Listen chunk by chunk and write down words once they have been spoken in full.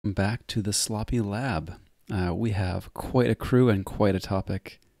Back to the Sloppy Lab. We have quite a crew and quite a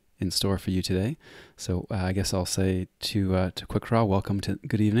topic in store for you today. So I guess I'll say to Quick Draw, welcome to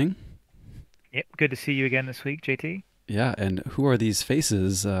good evening. Yep, good to see you again this week, JT. Yeah, and who are these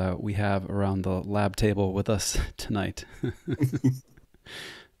faces we have around the lab table with us tonight?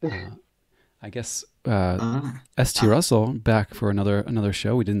 uh, I guess Uh, ST uh, Russell back for another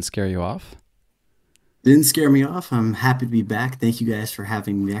show. We didn't scare you off. didn't scare me off. I'm happy to be back. Thank you guys for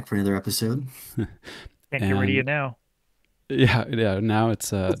having me back for another episode. Can't get rid of you And now. yeah. Now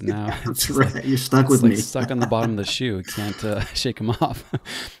it's now That's it's like right. You're stuck it's with like me. stuck on the bottom of the shoe. Can't shake him off.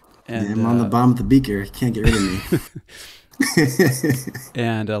 Yeah, And I'm on the bottom of the beaker. You can't get rid of me.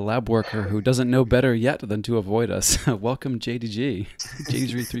 and a lab worker who doesn't know better yet than to avoid us. Welcome, JDG,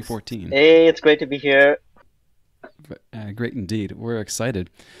 JDG 314. Hey, it's great to be here. Great indeed. We're excited.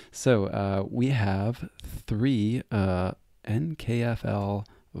 So we have three NKFL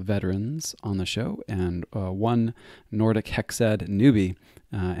veterans on the show and one Nordic Hexad newbie,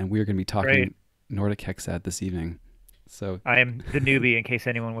 and we're going to be talking Great. Nordic Hexad this evening. So I am the newbie in case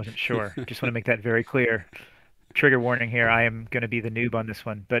anyone wasn't sure. Just want to make that very clear. Trigger warning here. I am going to be the noob on this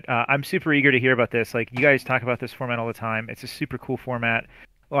one, but I'm super eager to hear about this. Like, you guys talk about this format all the time. It's a super cool format,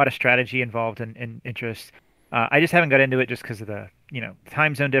 a lot of strategy involved and interest. I just haven't got into it just because of the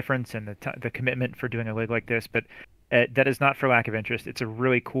time zone difference and the commitment for doing a league like this. But that is not for lack of interest. It's a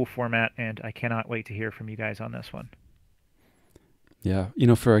really cool format, and I cannot wait to hear from you guys on this one. yeah,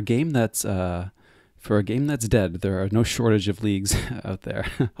 for a game that's dead, there are no shortage of leagues out there.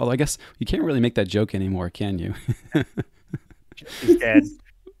 Although I guess you can't really make that joke anymore, can you? It's dead.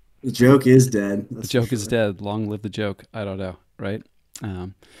 The joke is dead. The That's for joke is sure. dead. Long live the joke. I don't know, right?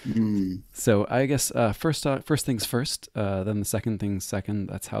 Um, Mm. so I guess first things first, then the second things second.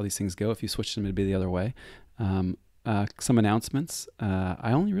 That's how these things go. If you switch them, it'd be the other way. Some announcements.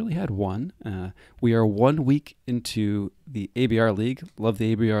 I only really had one. We are 1 week into the ABR League. Love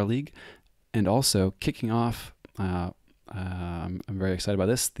the ABR League. And also kicking off, I'm very excited about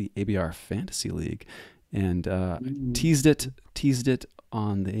this, the ABR Fantasy League. And Mm. teased it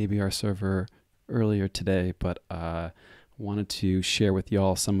on the ABR server earlier today, but wanted to share with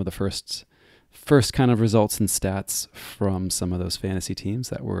y'all some of the first kind of results and stats from some of those fantasy teams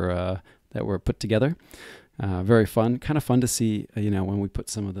that were put together. Very fun, kind of fun to see. When we put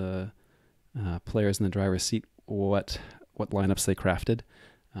some of the players in the driver's seat, what lineups they crafted.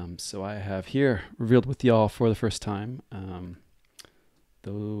 So I have here revealed with y'all for the first time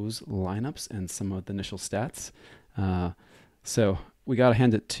those lineups and some of the initial stats. So we got to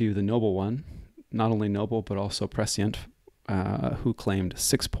hand it to the noble one, not only noble but also prescient, who claimed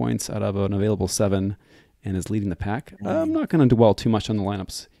 6 points out of an available 7 and is leading the pack. I'm not going to dwell too much on the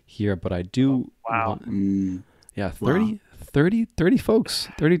lineups here, but I do Wow. want, Mm. yeah, Wow. 30 folks,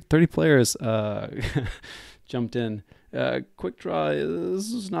 30 players jumped in. Quick draw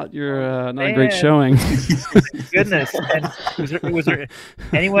is not your not a great Man, showing. goodness. And was there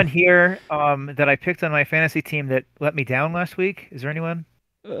anyone here that I picked on my fantasy team that let me down last week? Is there anyone?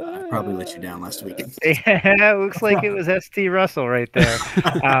 I probably let you down last week. Yeah, it looks like it was ST Russell right there.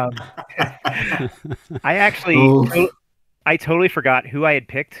 Um, I actually, Oh, I totally forgot who I had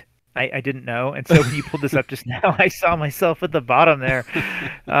picked. I didn't know, and so when you pulled this up just now, I saw myself at the bottom there.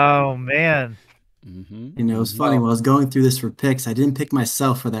 Oh man. it's Mm-hmm. funny. Well, When I was going through this for picks, I didn't pick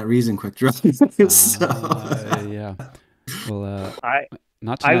myself for that reason, quick draw. So, Yeah. Well, I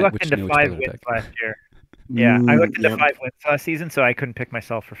not I tonight, lucked which you into know which five player to wins pick. last year. Yeah, I looked into yep. 5 wins last season, so I couldn't pick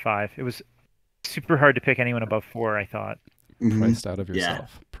myself for 5. It was super hard to pick anyone above 4, I thought. Hmm. Priced out of Yeah.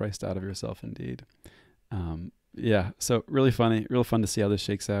 yourself. Priced out of yourself, indeed. Yeah. So really funny, real fun to see how this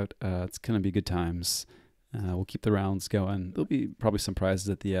shakes out. It's gonna be good times. We'll keep the rounds going. There'll be probably some prizes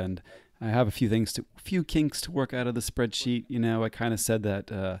at the end. I have a few kinks to work out of the spreadsheet. I kind of said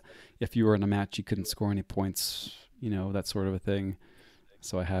that if you were in a match, you couldn't score any points. That sort of a thing.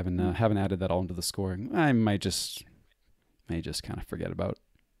 So I haven't added that all into the scoring. I may just kind of forget about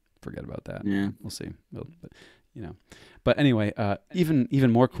that. Yeah. We'll see. You know, but anyway,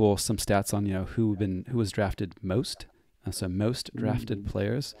 even more cool. Some stats on who was drafted most. So most drafted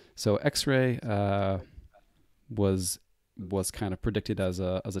players. So X-Ray was kind of predicted as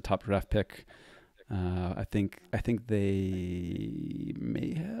a top draft pick. I think they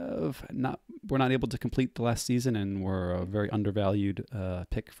may have not were not able to complete the last season and were a very undervalued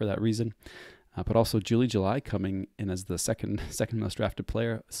pick for that reason. But also Julie July coming in as the second most drafted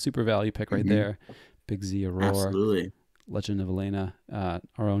player, super value pick right Hmm. there. Big Z Aurora, Absolutely. Legend of Elena,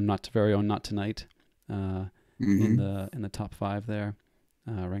 our own very own Not Tonight, in Hmm. the top 5 there.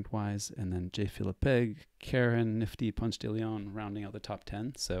 ranked wise, and then J. Philippe, Karen, Nifty, Punch de Leon rounding out the top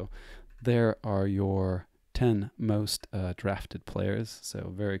 10. So there are your 10 most drafted players.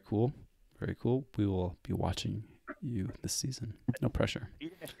 So very cool. Very cool. We will be watching you this season. No pressure. Are you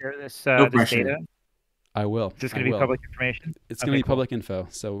going to share this No this pressure. data? I will. Is this I going to be will. public information? It's going to be cool. public info.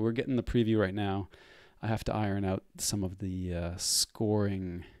 So we're getting the preview right now. I have to iron out some of the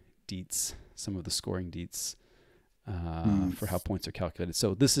scoring deets, for how points are calculated.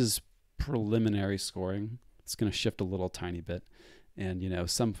 So this is preliminary scoring. It's going to shift a little tiny bit, and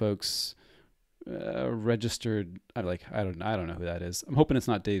some folks registered. I don't know who that is. I'm hoping it's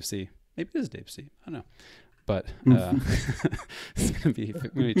not Dave C. Maybe it is Dave C. I don't know. But it's going to be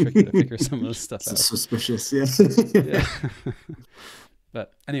tricky to figure some of this stuff out. Suspicious, yeah. Yeah.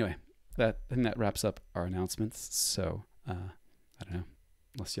 But anyway, I think that wraps up our announcements. So I don't know,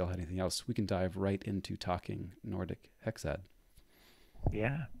 unless y'all had anything else, we can dive right into talking Nordic Hexad.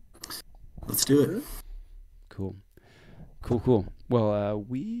 Yeah. Let's do it. Cool. Well,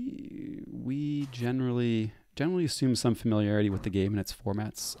 we generally assume some familiarity with the game and its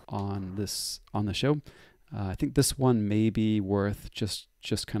formats on the show. I think this one may be worth just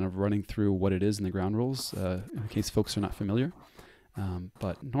kind of running through what it is in the ground rules, in case folks are not familiar.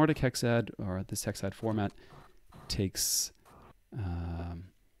 But Nordic Hexad, or this Hexad format, takes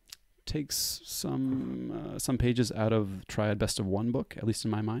some pages out of Triad Best of One book, at least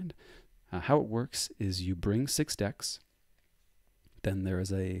in my mind. How it works is you bring 6 decks. Then there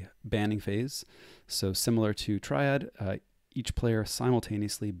is a banning phase. So similar to Triad, each player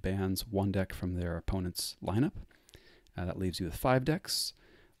simultaneously bans 1 deck from their opponent's lineup. That leaves you with 5 decks.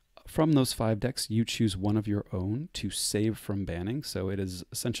 From those 5 decks, you choose one of your own to save from banning. So it is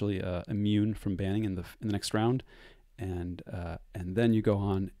essentially immune from banning in the next round. And then you go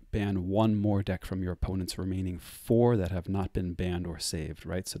on, ban 1 more deck from your opponent's remaining 4 that have not been banned or saved,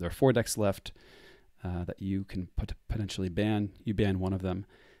 right? So there are 4 decks left that you can potentially ban. You ban one of them.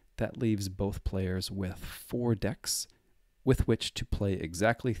 That leaves both players with 4 decks with which to play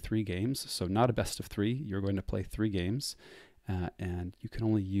exactly 3 games. So not a best of 3. You're going to play 3 games, and you can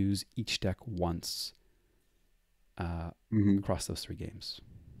only use each deck once across those 3 games.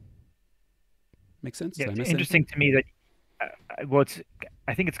 Make sense? Yeah, it's interesting to me that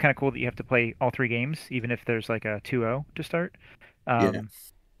I think it's kind of cool that you have to play all 3 games, even if there's like a 2-0 to start.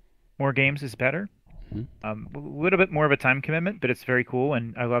 More games is better. A little bit more of a time commitment, but it's very cool,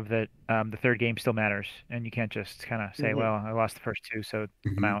 and I love that the 3rd game still matters, and you can't just kind of say, well, I lost the first 2, so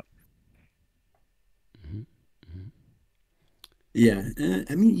I'm out. Yeah,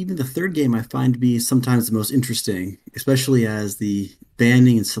 I mean, even the 3rd game I find to be sometimes the most interesting, especially as the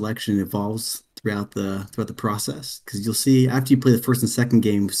banning and selection evolves throughout the process. Because you'll see after you play the 1st and 2nd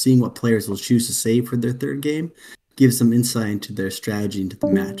game, seeing what players will choose to save for their 3rd game gives some insight into their strategy into the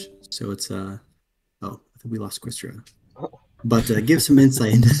match. So it's I think we lost Quistra, but gives some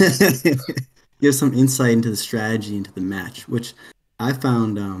insight into the strategy into the match, which I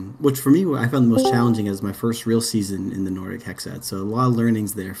found, which for me, I found the most challenging as my first real season in the Nordic Hexad. So a lot of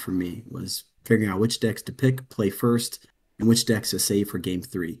learnings there for me was figuring out which decks to pick, play first, and which decks to save for game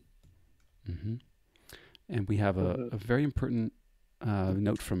 3. And we have a very important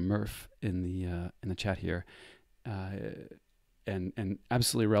note from Murph in the chat here, and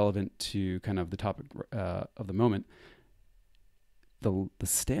absolutely relevant to kind of the topic of the moment. The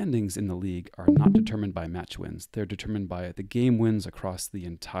standings in the league are not determined by match wins. They're determined by the game wins across the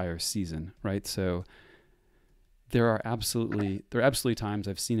entire season, right? So there are absolutely times,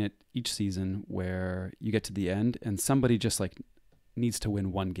 I've seen it each season, where you get to the end and somebody just like needs to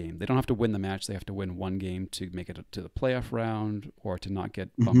win 1 game. They don't have to win the match. They have to win 1 game to make it to the playoff round, or to not get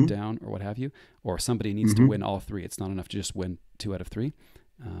bumped down, or what have you. Or somebody needs to win all 3. It's not enough to just win 2 out of 3.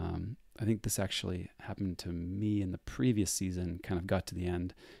 I think this actually happened to me in the previous season. Kind of got to the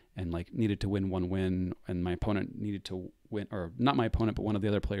end and like needed to win 1 win, and my opponent needed to win, or not my opponent, but one of the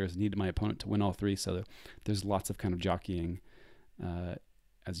other players needed my opponent to win all 3. So there's lots of kind of jockeying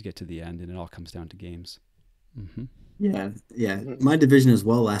as you get to the end, and it all comes down to games. Yeah. My division as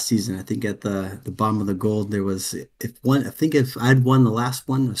well last season. I think at the bottom of the gold there was if I'd won the last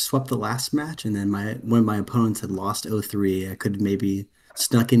one, or swept the last match, and then one of my opponents had lost 0-3, I could maybe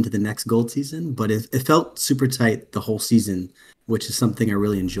snuck into the next gold season. But it felt super tight the whole season, which is something I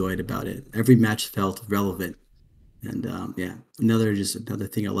really enjoyed about it. Every match felt relevant, and another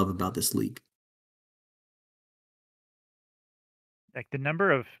thing I love about this league. Like the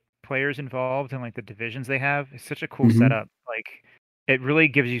number of players involved and like the divisions they have is such a cool setup. Like it really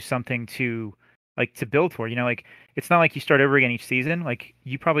gives you something to like to build for. Like it's not like you start over again each season. Like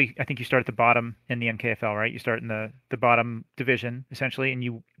I think you start at the bottom in the NKFL, right? You start in the bottom division essentially, and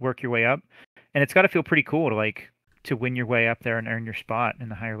you work your way up. And it's got to feel pretty cool to win your way up there and earn your spot in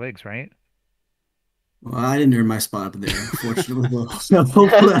the higher leagues, right? Well, I didn't earn my spot up there, unfortunately. So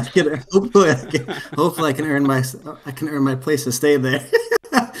hopefully I can earn my place to stay there.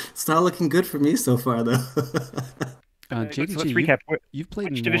 It's not looking good for me so far, though. Let's JDG, recap. you've played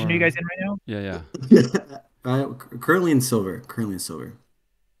Which division are you more. guys in right now? Yeah, yeah. Currently in silver. Currently in silver.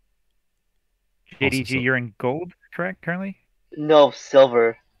 Also, JDG, you're in gold, correct? Currently, No,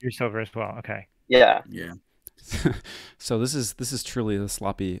 silver. you're silver as well. Okay. Yeah. Yeah. So this is truly the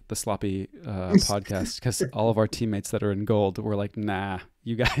sloppy podcast, because all of our teammates that are in gold were like, nah,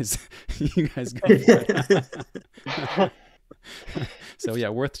 you guys you guys go for it. So yeah,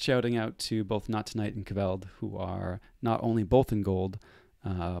 worth shouting out to both Not Tonight and Kaveld, who are not only both in gold,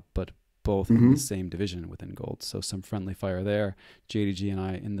 but both in the same division within gold. So some friendly fire there. JDG and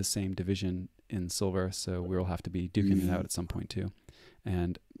I in the same division in silver, so we'll have to be duking it out at some point too.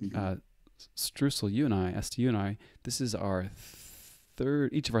 And Streusel, you and I, ST, you and I, this is our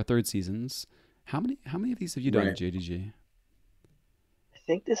each of our third seasons. How many of these have you done, Right. JDG? I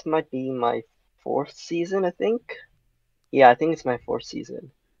think this might be my 4th season, I think. Yeah, I think it's my 4th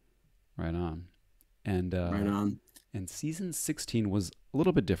season. Right on. And Right on. and season 16 was a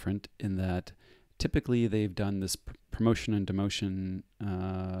little bit different in that typically they've done this promotion and demotion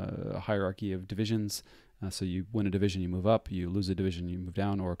hierarchy of divisions. So you win a division, you move up. You lose a division, you move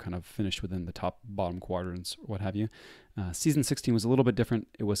down, or kind of finish within the top bottom quadrants, or what have you. Season 16 was a little bit different.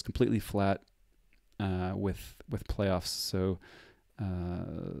 It was completely flat with playoffs. So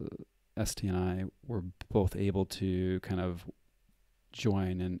ST and I were both able to kind of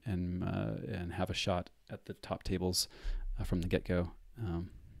join and have a shot at the top tables from the get-go.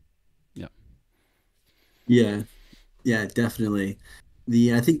 Yeah, definitely.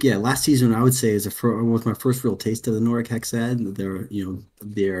 I think last season I would say was my first real taste of the Nordic Hexad.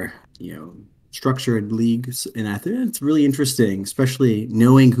 Their structured leagues, and I think it's really interesting, especially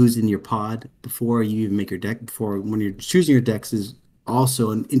knowing who's in your pod before you even make your deck. Before when you're choosing your decks is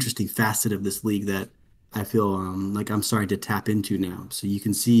also an interesting facet of this league that I feel like I'm starting to tap into now. So you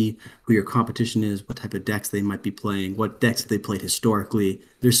can see who your competition is, what type of decks they might be playing, what decks they played historically.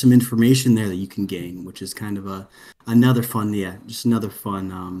 There's some information there that you can gain, which is kind of another fun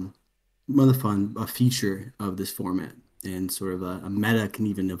feature of this format. And sort of a meta can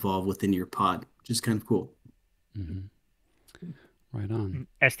even evolve within your pod, which is kind of cool. Mm-hmm. Right on.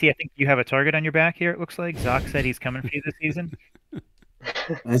 ST, I think you have a target on your back here, it looks like. Zoc said he's coming for you this season.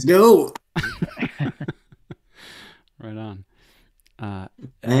 Let's go. Right on.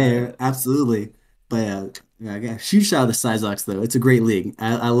 Hey, absolutely. But I got huge shout out to Cyzox though. It's a great league.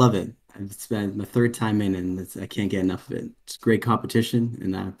 I love it. It's been my 3rd time in, and I can't get enough of it. It's great competition,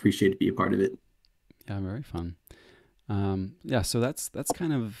 and I appreciate to be a part of it. Yeah, very fun. Yeah, so that's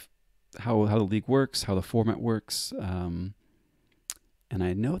kind of how the league works, how the format works. And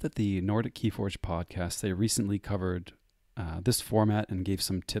I know that the Nordic Keyforge podcast, they recently covered this format and gave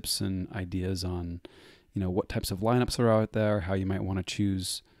some tips and ideas on, what types of lineups are out there, how you might want to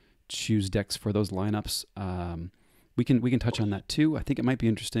choose decks for those lineups. We can touch on that too. I think it might be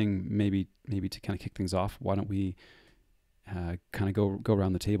interesting, maybe to kind of kick things off. Why don't we kind of go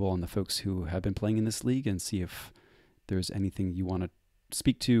around the table on the folks who have been playing in this league and see if there's anything you want to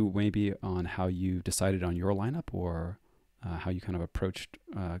speak to, maybe on how you decided on your lineup, or how you kind of approached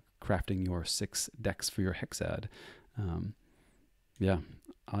crafting your 6 decks for your Hexad. I'll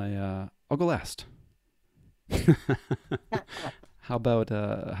go last. How about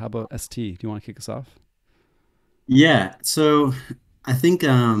ST? Do you want to kick us off? Yeah, so I think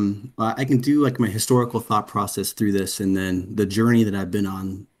I can do like my historical thought process through this, and then the journey that I've been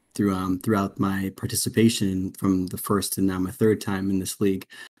on throughout my participation from the first and now my 3rd time in this league.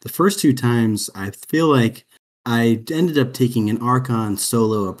 The first 2 times, I feel like I ended up taking an Archon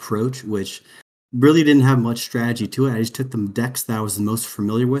solo approach, which really didn't have much strategy to it. I just took the decks that I was the most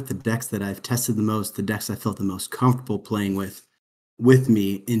familiar with, the decks that I've tested the most, the decks I felt the most comfortable playing with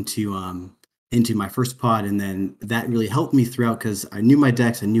me into my first pod, and then that really helped me throughout because I knew my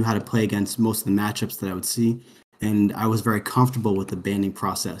decks, I knew how to play against most of the matchups that I would see, and I was very comfortable with the banding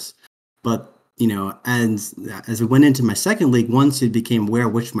process. But as I went into my second league, once it became aware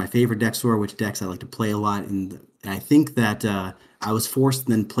which my favorite decks were, which decks I like to play a lot, and I think that I was forced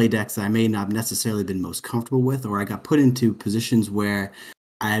to then play decks that I may not have necessarily been most comfortable with, or I got put into positions where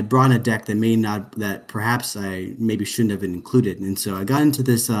I had brought in a deck that perhaps I maybe shouldn't have been included. And so I got into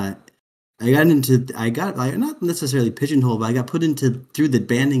this not necessarily pigeonholed, but I got put into through the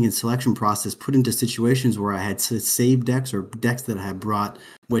banding and selection process, put into situations where I had to save decks or decks that I had brought,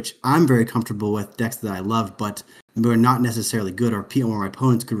 which I'm very comfortable with, decks that I loved, but were not necessarily good, or people or my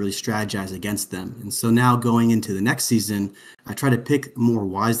opponents could really strategize against them. And so now going into the next season, I try to pick more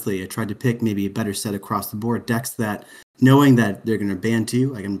wisely. I tried to pick maybe a better set across the board, decks that knowing that they're going to ban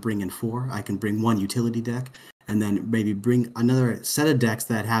 2, I can bring in 4, I can bring 1 utility deck, and then maybe bring another set of decks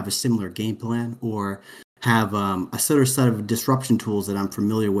that have a similar game plan, or have a set of disruption tools that I'm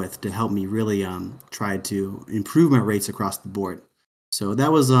familiar with to help me really try to improve my rates across the board. So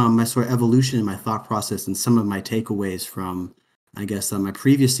that was my sort of evolution in my thought process and some of my takeaways from, I guess, my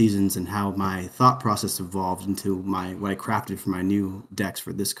previous seasons, and how my thought process evolved into what I crafted for my new decks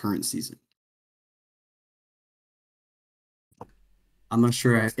for this current season. I'm not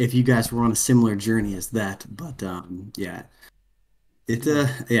sure if you guys were on a similar journey as that, but yeah,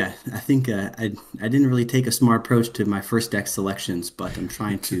 I think I didn't really take a smart approach to my first deck selections, but I'm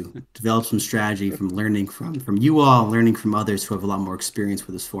trying to develop some strategy from learning from you all, learning from others who have a lot more experience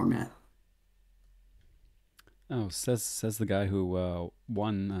with this format. Oh, says the guy who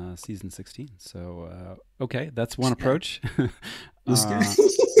won season 16. So okay, that's one approach. This guy.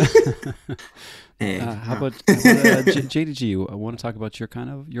 Hey, how about JDG? I want to talk about your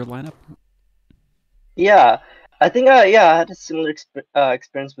lineup. Yeah, I think I had a similar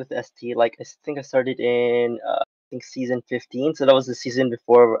experience with ST. Like I think I started in I think season 15, so that was the season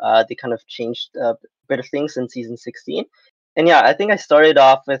before they kind of changed a bit of things in season 16. And yeah, I think I started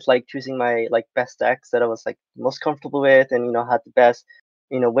off with like choosing my like best decks that I was like most comfortable with, and had the best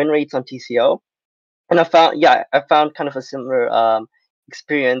win rates on TCO. And I found kind of a similar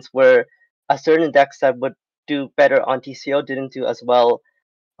experience where a certain decks that would do better on TCO didn't do as well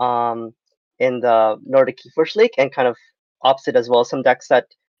in the Nordic Keyforge League, and kind of opposite as well. Some decks that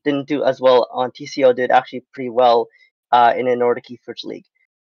didn't do as well on TCO did actually pretty well in a Nordic Keyforge League.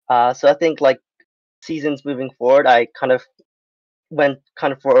 So I think like seasons moving forward, I kind of went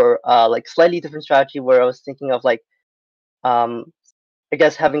kind of for like slightly different strategy, where I was thinking of like I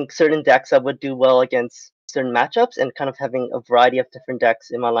guess having certain decks that would do well against certain matchups, and kind of having a variety of different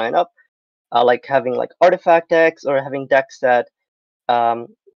decks in my lineup, like having like artifact decks, or having decks that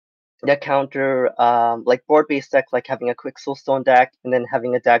counter like board-based deck, like having a quick soulstone deck, and then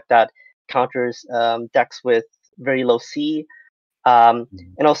having a deck that counters decks with very low C, and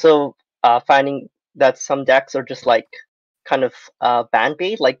also finding that some decks are just like kind of ban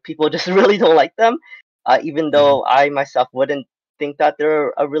bait, like people just really don't like them, even though I myself wouldn't think that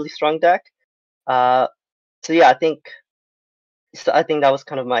they're a really strong deck. So yeah, I think that was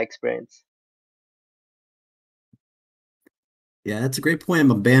kind of my experience. Yeah, that's a great point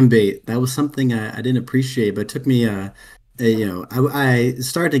about ban bait. That was something I didn't appreciate, but it took me I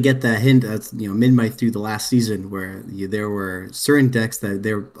started to get that hint midway through the last season, where there were certain decks that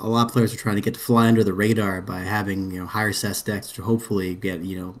a lot of players are trying to get to fly under the radar by having higher stats decks to hopefully get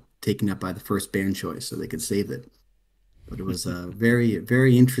taken up by the first ban choice so they could save it. But it was a very,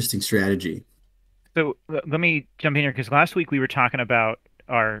 very interesting strategy. So let me jump in here, because last week we were talking about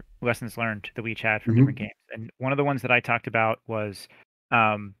our lessons learned that we each had from different games, and one of the ones that I talked about was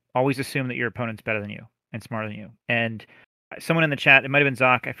always assume that your opponent's better than you and smarter than you. And someone in the chat, it might have been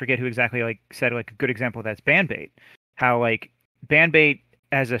Zoc, I forget who exactly, like said like a good example of that's ban bait. How like ban bait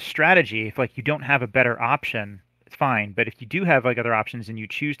as a strategy, if like you don't have a better option, it's fine. But if you do have like other options and you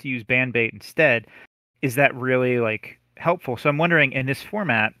choose to use ban bait instead, is that really like helpful? So I'm wondering, in this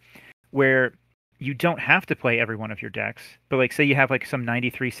format where you don't have to play every one of your decks, but like say you have like some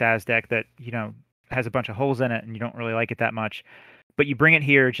 93 SAS deck that has a bunch of holes in it and you don't really like it that much, but you bring it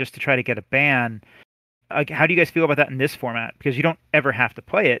here just to try to get a ban. Like, how do you guys feel about that in this format? Because you don't ever have to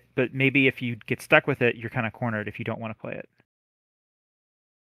play it, but maybe if you get stuck with it, you're kind of cornered if you don't want to play it.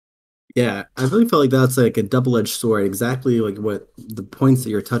 Yeah, I really felt like that's like a double-edged sword, exactly like what the points that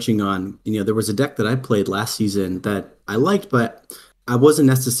you're touching on. There was a deck that I played last season that I liked, but I didn't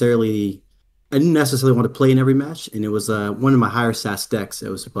necessarily want to play in every match, and it was one of my higher SAS decks. It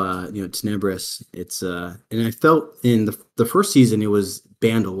was Tenebris. And I felt in the first season it was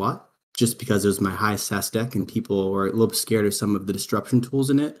banned a lot, just because it was my highest SAS deck and people were a little scared of some of the disruption tools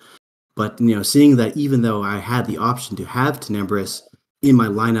in it. But seeing that even though I had the option to have Tenebris in my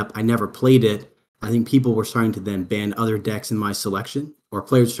lineup, I never played it. I think people were starting to then ban other decks in my selection, or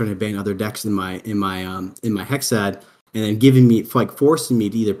players were starting to ban other decks in my Hexad, and then forcing me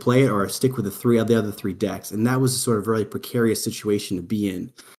to either play it or stick with the other three decks. And that was a sort of really precarious situation to be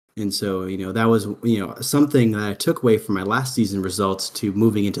in. And so, that was, something that I took away from my last season results to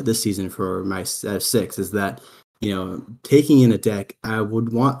moving into this season for my set of 6, is that, taking in a deck, I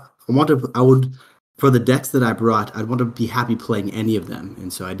would want I would, for the decks that I brought, I'd want to be happy playing any of them,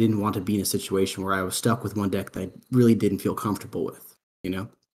 and so I didn't want to be in a situation where I was stuck with one deck that I really didn't feel comfortable with. You know,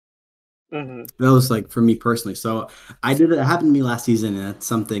 Hmm. that was like for me personally. So I did it. It happened to me last season, and that's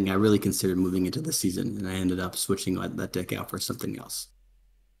something I really considered moving into this season, and I ended up switching that deck out for something else.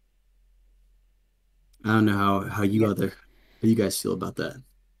 I don't know how you guys feel about that.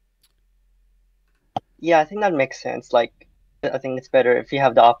 Yeah, I think that makes sense. Like, I think it's better if you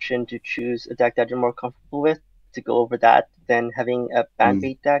have the option to choose a deck that you're more comfortable with to go over that than having a ban Mm,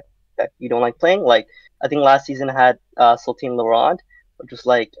 bait deck that you don't like playing. Like, I think last season I had Sultan Laurent, which was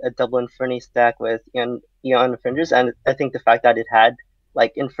like a double Infernis deck with Eon Infringers, and I think the fact that it had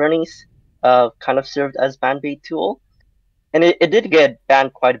like Infernis kind of served as ban bait tool, and it did get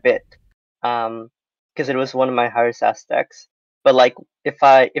banned quite a bit, because it was one of my higher SAS decks. But like, if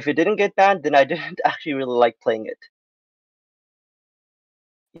it didn't get banned, then I didn't actually really like playing it.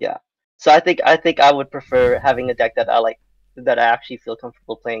 Yeah. So I think I would prefer having a deck that I like, that I actually feel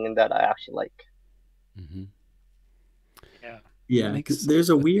comfortable playing, and that I actually like. Mm-hmm. Yeah. yeah, Makes there's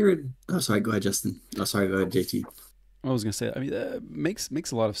a weird. Oh, sorry. Go ahead, Justin. Oh, sorry. Go ahead, JT. I was gonna say. I mean, makes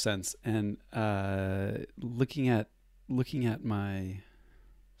a lot of sense. And looking at my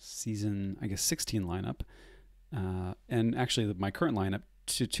season, I guess 16 lineup, and actually my current lineup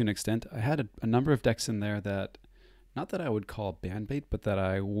to an extent, I had a number of decks in there that, not that I would call ban bait, but that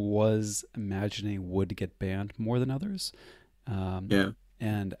I was imagining would get banned more than others. Um, Yeah.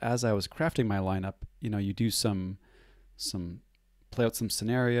 and as I was crafting my lineup, you do some play out some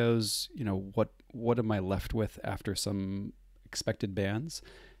scenarios. What am I left with after some expected bans?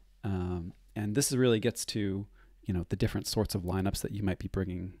 And this really gets to the different sorts of lineups that you might be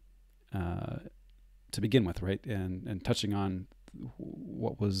bringing to begin with, right? And touching on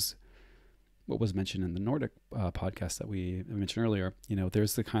what was mentioned in the Nordic podcast that we mentioned earlier.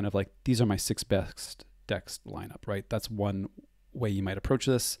 There's the kind of like, these are my 6 best decks lineup, right? That's one way you might approach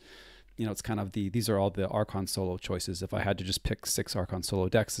this. It's kind of these are all the Archon solo choices. If I had to just pick 6 Archon solo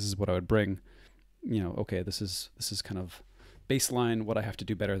decks, this is what I would bring. Okay, this is kind of baseline what I have to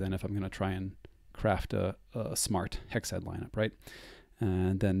do better than if I'm going to try and craft a smart Hexad lineup, right?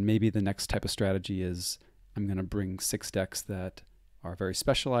 And then maybe the next type of strategy is I'm going to bring 6 decks that are very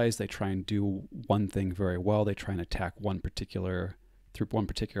specialized. They try and do one thing very well. They try and attack one particular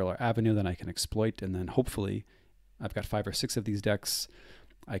avenue that I can exploit, and then hopefully I've got 5 or 6 of these decks.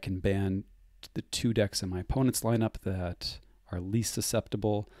 I can ban the 2 decks in my opponent's lineup that are least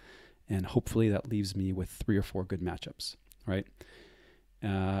susceptible, and hopefully that leaves me with 3 or 4 good matchups, right?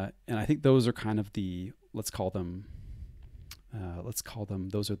 And I think those are kind of the, let's call them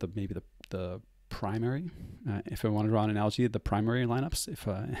those are maybe the primary, if I want to draw an analogy, the primary lineups, if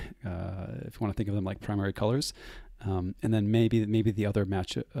you want to think of them like primary colors. And then maybe the other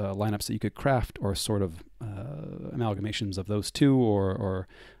lineups that you could craft, or sort of amalgamations of those two, or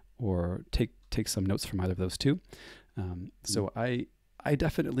take some notes from either of those two. So I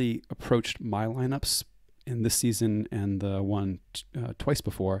definitely approached my lineups in this season and the one twice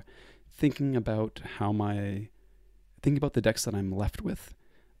before, thinking about the decks that I'm left with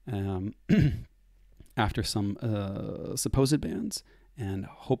after some supposed bans, and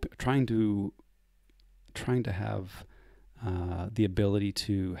trying to have the ability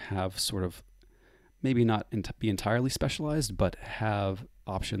to have sort of, maybe not be entirely specialized, but have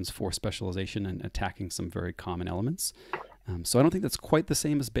options for specialization and attacking some very common elements. So I don't think that's quite the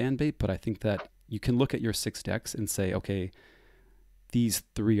same as ban bait, but I think that you can look at your 6 decks and say, okay, these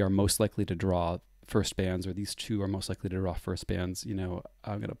 3 are most likely to draw first bans, or these 2 are most likely to draw first bans.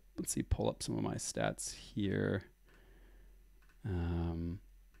 I'm gonna pull up some of my stats here.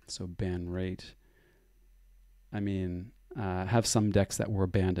 So ban rate. I mean, have some decks that were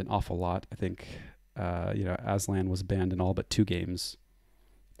banned an awful lot. I think Aslan was banned in all but 2 games.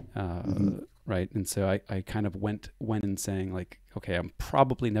 Right, and so I kind of went in saying, like, okay, I'm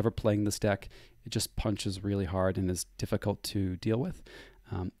probably never playing this deck. It just punches really hard and is difficult to deal with.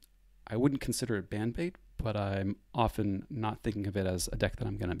 I wouldn't consider it ban bait, but I'm often not thinking of it as a deck that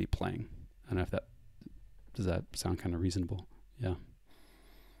I'm going to be playing. I don't know if does that sound kind of reasonable? Yeah.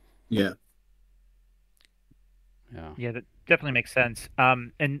 Yeah. Yeah, that definitely makes sense.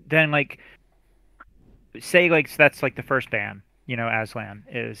 And then, like, say, like, so that's like the first ban, Aslan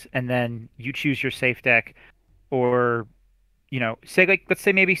is, and then you choose your safe deck, or say, like, let's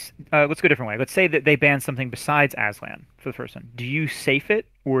say maybe let's go a different way. Let's say that they ban something besides Aslan for the first one. Do you safe it,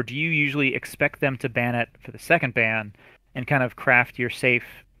 or do you usually expect them to ban it for the second ban, and kind of craft your safe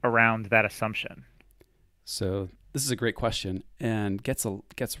around that assumption? So this is a great question, and gets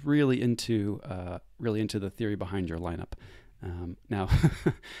really into the theory behind your lineup. Now,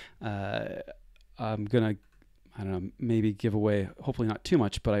 I'm gonna, I don't know, maybe give away, hopefully not too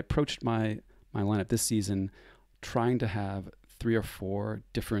much, but I approached my lineup this season trying to have 3 or 4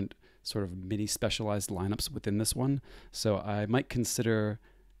 different sort of mini specialized lineups within this one. So I might consider,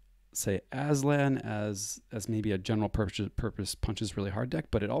 say, Aslan as maybe a general purpose punches really hard deck,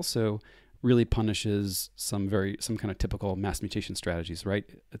 but it also really punishes some kind of typical mass mutation strategies, right?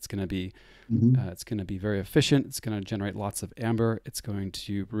 It's going to be it's going to be very efficient. It's going to generate lots of amber. It's going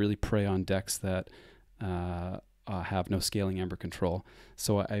to really prey on decks that have no scaling amber control.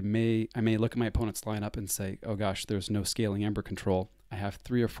 So I may look at my opponent's lineup and say, oh gosh, there's no scaling amber control. I have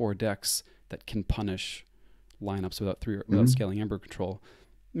 3 or 4 decks that can punish lineups without scaling amber control.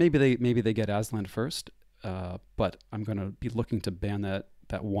 Maybe they get Aslan first, but I'm going to be looking to ban that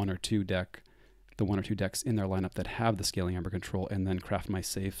one or two decks in their lineup that have the scaling amber control, and then craft my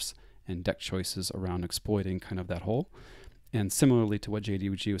safes and deck choices around exploiting kind of that hole. And similarly to what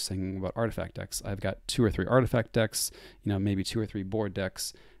JDG was saying about artifact decks, I've got 2 or 3 artifact decks, maybe 2 or 3 board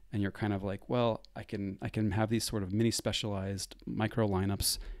decks, and you're kind of like, well, I can have these sort of mini specialized micro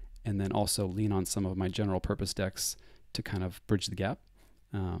lineups, and then also lean on some of my general purpose decks to kind of bridge the gap.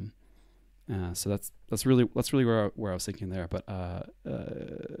 So that's really where I was thinking there. But I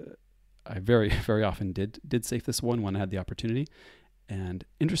very, very often did safe this one when I had the opportunity, and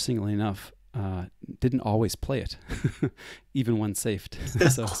interestingly enough, didn't always play it, even when safed.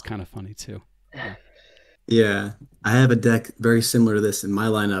 So it's kind of funny too. Yeah, I have a deck very similar to this in my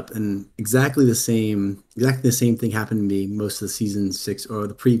lineup, and exactly the same thing happened to me most of the season 6 or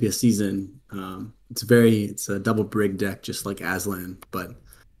the previous season. It's a double brig deck, just like Aslan, but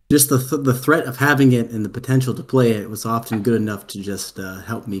just the threat of having it and the potential to play it was often good enough to just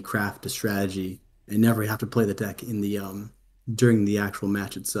help me craft a strategy and never have to play the deck in the during the actual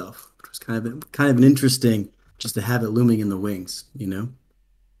match itself, which was kind of an interesting, just to have it looming in the wings,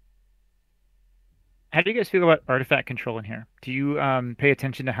 How do you guys feel about artifact control in here? Do you pay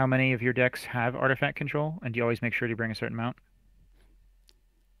attention to how many of your decks have artifact control, and do you always make sure to bring a certain amount?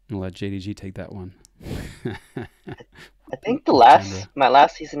 I'll let JDG take that one. I think my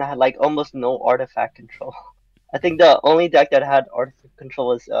last season I had like almost no artifact control. I think the only deck that had artifact control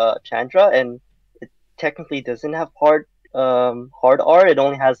was Chandra, and it technically doesn't have hard R. It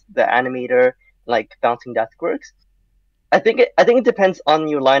only has the animator, like bouncing deathworks. I think it depends on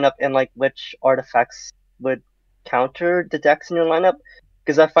your lineup and like which artifacts would counter the decks in your lineup.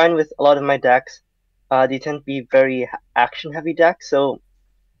 Because I find with a lot of my decks, they tend to be very action heavy decks. So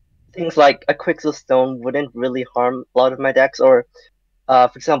things like a Quixel Stone wouldn't really harm a lot of my decks. Or,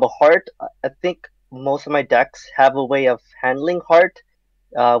 for example, Heart. I think most of my decks have a way of handling Heart,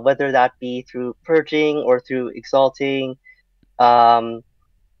 whether that be through purging or through exalting.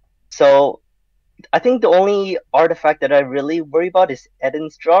 So I think the only artifact that I really worry about is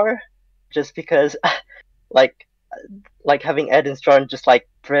Eden's Jar, just because like having Eden's Jar and just like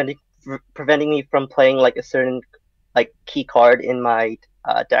preventing me from playing like a certain like key card in my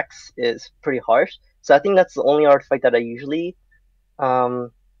decks is pretty harsh. So I think that's the only artifact that I usually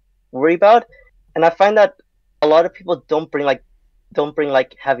worry about. And I find that a lot of people don't bring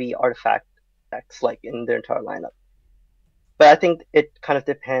heavy artifact decks like in their entire lineup. But I think it kind of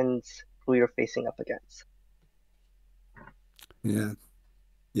depends who you're facing up against.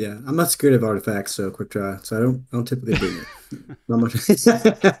 Yeah, I'm not scared of artifacts, so quick draw. So I don't typically bring it. Not much.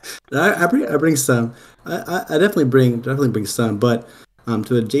 I bring some. I definitely bring some. But to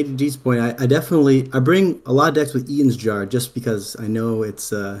the JDG's point, I bring a lot of decks with Eden's Jar just because I know it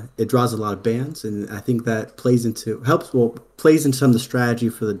draws a lot of bans, and I think that plays into some of the strategy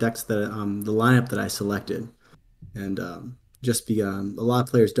for the decks that the lineup that I selected, and a lot of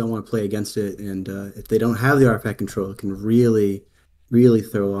players don't want to play against it, and if they don't have the artifact control, it can really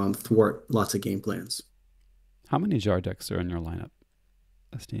thwart lots of game plans. How many jar decks are in your lineup,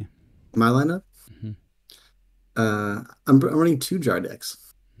 SD? My lineup? Mm-hmm. I'm running 2 jar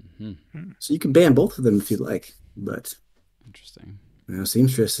decks. Mm-hmm. So you can ban both of them if you'd like, but interesting.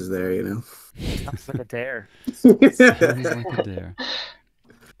 Seamstress is there, Sounds like a dare. Sounds like a dare.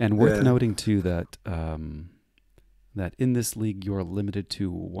 And worth noting too that that in this league you're limited to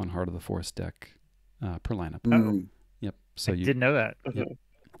 1 Heart of the Forest deck per lineup. Oh. Yep. So you didn't know that. Yep.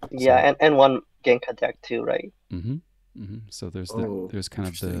 Yeah, and 1 Genka deck too, right? Mm-hmm. Mm-hmm. So there's kind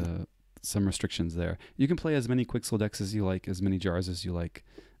of some restrictions there. You can play as many Quixel decks as you like, as many jars as you like,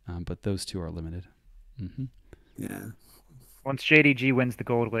 but those 2 are limited. Mm-hmm. Yeah. Once JDG wins the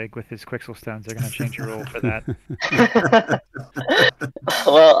gold league with his Quixel Stones, they're going to change your rule for that.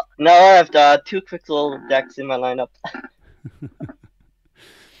 Well, now I have 2 Quixel decks in my lineup.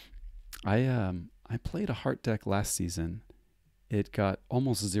 I played a Heart deck last season, it got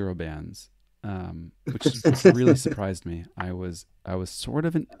almost 0 bans, which really surprised me. I was sort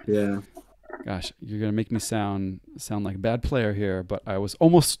of Yeah. gosh, you're gonna make me sound like a bad player here, but I was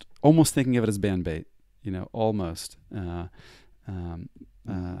almost thinking of it as ban bait. Almost.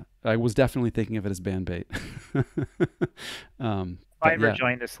 I was definitely thinking of it as ban bait. If I But ever yeah,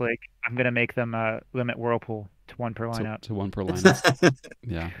 join this league, I'm gonna make them limit Whirlpool to 1 per lineup. to 1 per lineup.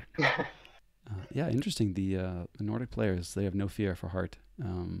 Yeah. Yeah, interesting. The Nordic players, they have no fear for heart.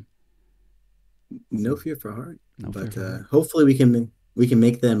 No fear for heart. No fear But for heart. hopefully we can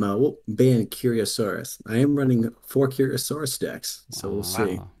make them ban Curiosaurus. I am running 4 Curiosaurus decks, so we'll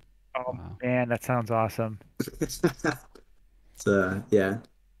see. Wow. Oh Wow. man, that sounds awesome. It's yeah,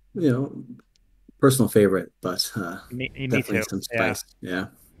 personal favorite, but Me definitely too. some Yeah. spice. Yeah.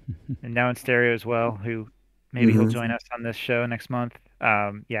 And now in stereo as well, who maybe he'll join us on this show next month.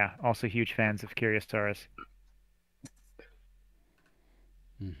 Yeah, also huge fans of Curious Taurus.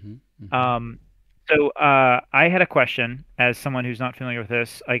 So I had a question as someone who's not familiar with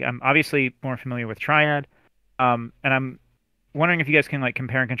this. Like, I'm obviously more familiar with Triad, and I'm wondering if you guys can like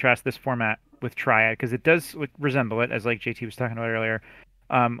compare and contrast this format with Triad because it does resemble it, as like JT was talking about earlier.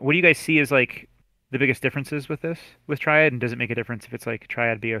 What do you guys see as like the biggest differences with Triad, and does it make a difference if it's like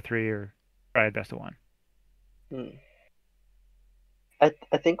Triad BO3 or Triad Best of One?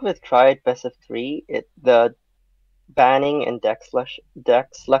 I think with Triad Best of 3, the banning and deck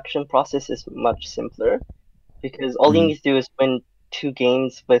selection process is much simpler because all you need to do is win 2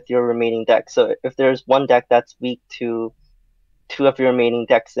 games with your remaining deck. So if there's one deck that's weak to 2 of your remaining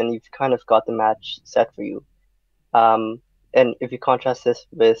decks, then you've kind of got the match set for you. And if you contrast this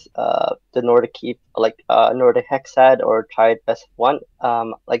with the Nordic Nordic Hexad or Triad Best of One,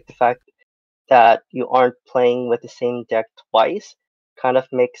 like the fact that you aren't playing with the same deck twice kind of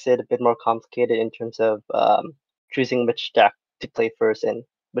makes it a bit more complicated in terms of choosing which deck to play first and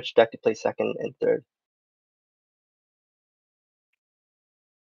which deck to play second and third.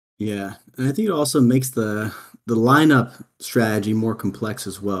 Yeah, and I think it also makes the lineup strategy more complex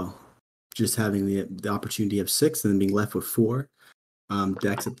as well. Just having the opportunity of 6 and then being left with 4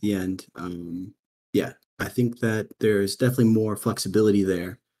 decks at the end. Yeah, I think that there's definitely more flexibility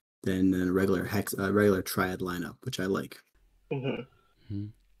there than a regular regular Triad lineup, which I like.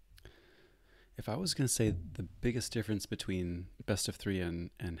 If I was going to say the biggest difference between Best of 3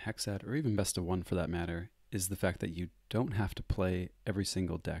 and Hexad, or even Best of 1 for that matter, is the fact that you don't have to play every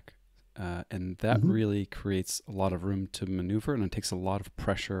single deck. And that really creates a lot of room to maneuver, and it takes a lot of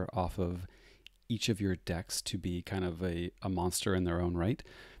pressure off of each of your decks to be kind of a monster in their own right.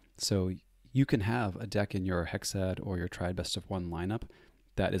 So you can have a deck in your Hexad or your Triad Best of 1 lineup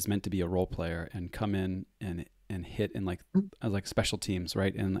that is meant to be a role player and come in and hit in like special teams,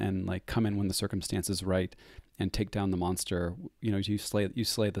 right? And like come in when the circumstance is right and take down the monster. You slay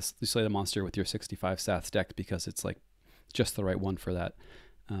the monster with your 65 Sats deck because it's like just the right one for that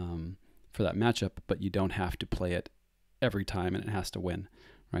matchup, but you don't have to play it every time and it has to win,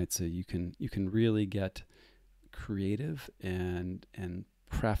 right? So you can really get creative and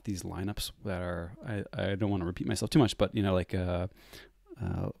craft these lineups that are, I don't want to repeat myself too much, but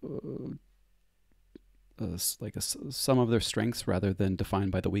some of their strengths rather than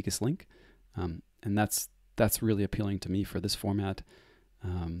defined by the weakest link, and that's really appealing to me for this format.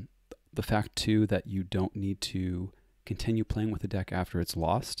 The fact too that you don't need to continue playing with the deck after it's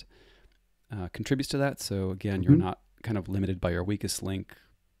lost contributes to that. So again, you're not kind of limited by your weakest link,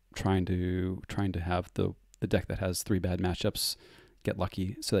 trying to have the deck that has 3 bad matchups get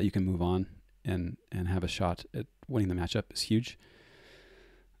lucky so that you can move on and have a shot at winning the matchup is huge.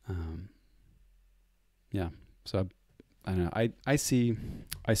 Yeah, so I don't know. I see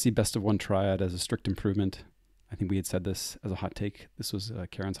Best of 1 Triad as a strict improvement. I think we had said this as a hot take. This was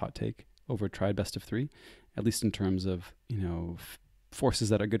Karen's hot take over Triad Best of 3, at least in terms of forces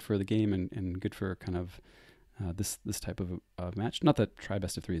that are good for the game and good for kind of this type of match. Not that Triad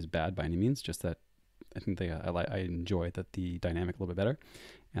Best of 3 is bad by any means, just that I think I enjoy that the dynamic a little bit better,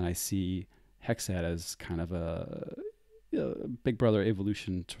 and I see Hexad as kind of a Big Brother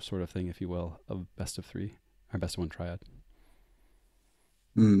evolution sort of thing, if you will, of Best of 3 or Best of 1 Triad.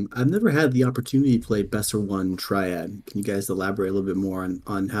 I've never had the opportunity to play Best of 1 Triad. Can you guys elaborate a little bit more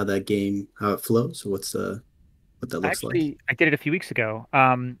on how that game, how it flows, or what that looks like? Actually, I did it a few weeks ago.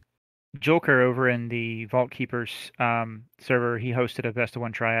 Joker over in the Vault Keepers server, he hosted a Best of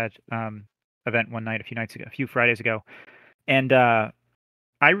 1 Triad event one night a few Fridays ago, and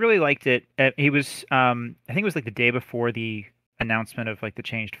I really liked it. He was, I think it was like the day before the announcement of like the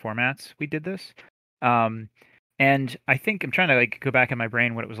changed formats. We did this, and I think I'm trying to like go back in my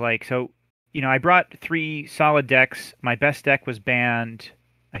brain what it was like. So I brought 3 solid decks. My best deck was banned,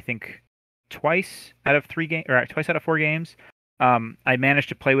 I think, twice out of 3 games, or twice out of 4 games. I managed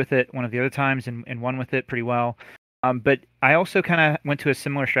to play with it one of the other times and won with it pretty well. But I also kind of went to a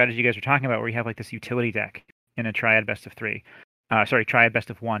similar strategy you guys were talking about, where you have like this utility deck in a triad best of 3. Sorry, triad best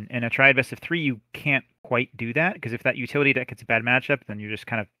of 1. In a triad best of 3, you can't quite do that, because if that utility deck gets a bad matchup, then you're just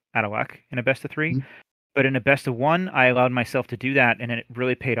kind of out of luck in a best of 3. But in a best of 1, I allowed myself to do that, and it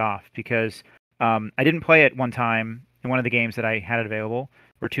really paid off, because I didn't play it one time in one of the games that I had it available,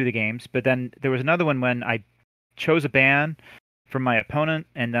 or 2 of the games. But then there was another one when I chose a ban from my opponent,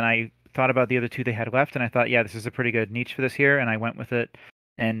 and then I thought about the other 2 they had left, and I thought, yeah, this is a pretty good niche for this here, and I went with it,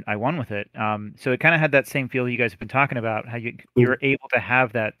 and I won with it. So it kind of had that same feel you guys have been talking about, how you're able to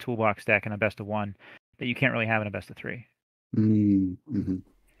have that toolbox deck in a best of 1 that you can't really have in a best of 3.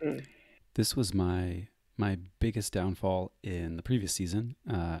 This was my biggest downfall in the previous season.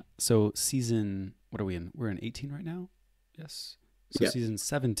 So season, what are we in? We're in 18 right now? Yes. So season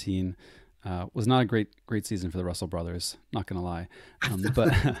 17 was not a great season for the Russell brothers, not gonna lie.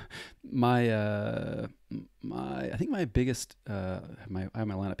 But I think my biggest, I have my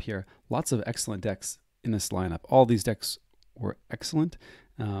lineup here. Lots of excellent decks in this lineup. All these decks were excellent.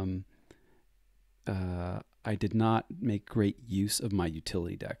 I did not make great use of my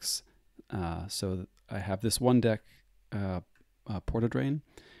utility decks. So I have this one deck, Porta Drain,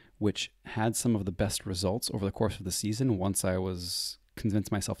 which had some of the best results over the course of the season once I was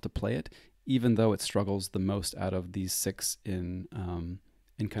convinced myself to play it, even though it struggles the most out of these 6 in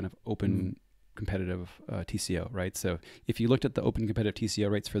kind of open competitive TCO, right? So if you looked at the open competitive TCO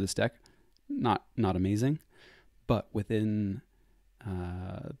rates for this deck, not amazing, but within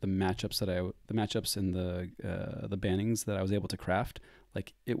the matchups and the bannings that I was able to craft,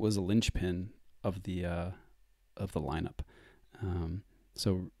 like it was a linchpin of the lineup.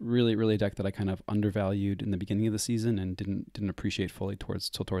 So really a deck that I kind of undervalued in the beginning of the season and didn't appreciate fully towards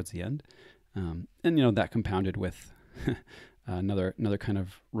the end. And that compounded with another kind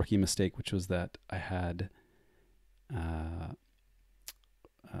of rookie mistake, which was that I had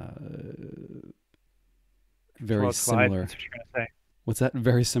very similar. That's what you're gonna say. What's that?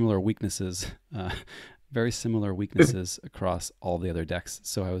 Very similar weaknesses. Very similar weaknesses across all the other decks.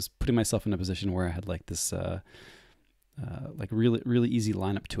 So I was putting myself in a position where I had like this like really easy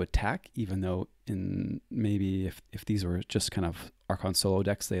lineup to attack, even though in maybe if these were just kind of Archon solo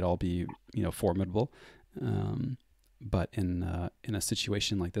decks, they'd all be formidable. But in a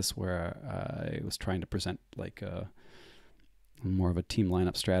situation like this where I was trying to present like more of a team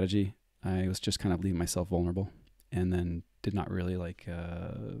lineup strategy, I was just kind of leaving myself vulnerable, and then did not really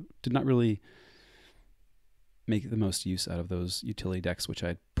make the most use out of those utility decks which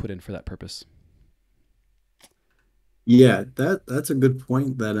I put in for that purpose. Yeah, that's a good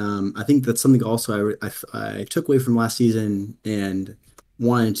point. That I think that's something also I took away from last season and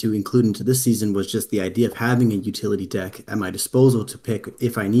wanted to include into this season, was just the idea of having a utility deck at my disposal to pick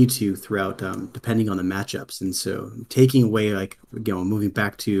if I need to throughout, depending on the matchups. And so taking away, like, moving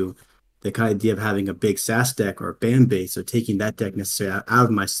back to the kind of idea of having a big SAS deck or a ban base, so taking that deck necessarily out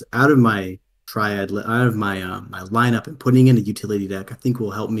of my triad, out of my my lineup, and putting in a utility deck, I think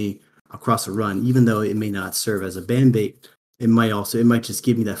will help me across a run. Even though it may not serve as a ban bait, it might just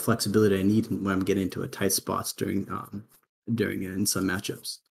give me that flexibility I need when I'm getting into a tight spots during in some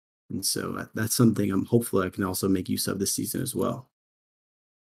matchups. And so that's something I'm hopeful I can also make use of this season as well.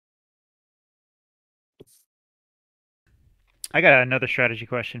 I got another strategy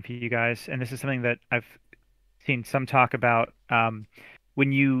question for you guys, and this is something that I've seen some talk about.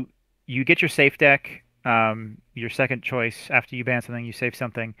 When you get your safe deck, your second choice after you ban something, you save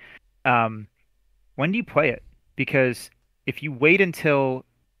something. When do you play it? Because if you wait until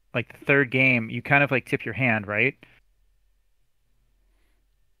like the 3rd game, you kind of like tip your hand, right?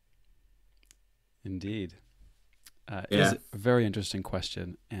 Indeed. It is a very interesting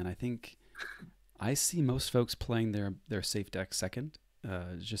question, and I think I see most folks playing their safe deck second.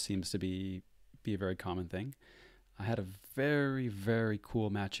 It just seems to be a very common thing. I had a very, very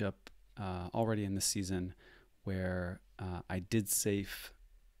cool matchup already in this season where I did safe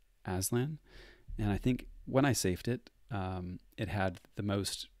Aslan, and I think when I safed it, it had the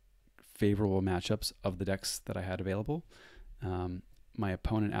most favorable matchups of the decks that I had available. My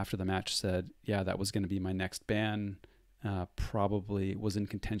opponent after the match said, yeah, that was going to be my next ban. Probably was in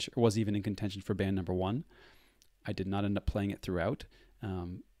contention, or was even in contention for ban number 1. I did not end up playing it throughout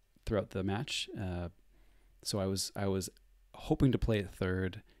the match. So I was hoping to play it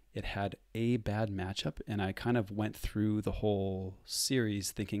third. It had a bad matchup, and I kind of went through the whole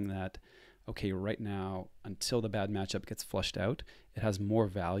series thinking that okay, right now until the bad matchup gets flushed out, it has more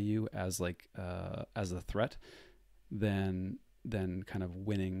value as like as a threat than kind of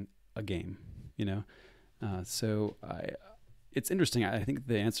winning a game, you know. So it's interesting. I think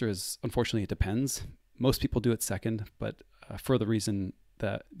the answer is, unfortunately, it depends. Most people do it second, but for the reason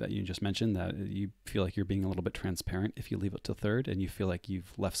that you just mentioned, that you feel like you're being a little bit transparent if you leave it to third, and you feel like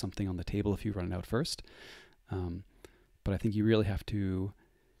you've left something on the table if you run it out first. But I think you really have to.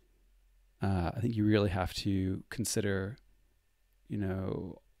 Consider, you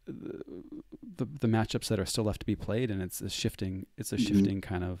know, the matchups that are still left to be played, and it's a shifting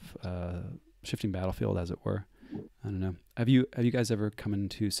kind of shifting battlefield, as it were. I don't know. Have you guys ever come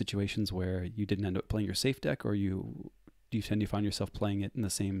into situations where you didn't end up playing your safe deck, or do you tend to find yourself playing it in the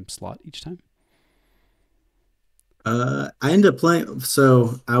same slot each time? I ended up playing.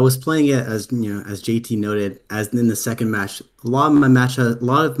 So I was playing it as as JT noted, as in the second match. A lot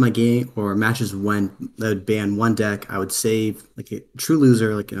of my game or matches when they would ban one deck, I would save like a true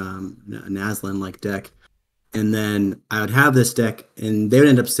loser, like a Nazlan like deck, and then I would have this deck, and they would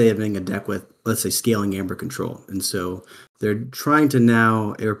end up saving a deck with, let's say, scaling Amber Control. And so they're playing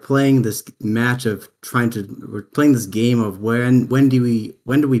this match of we're playing this game of when do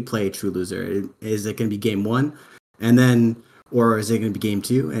we play True Loser? Is it going to be game one? And then, or is it going to be game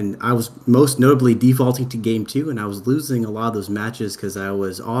two? And I was most notably defaulting to game two, and I was losing a lot of those matches because I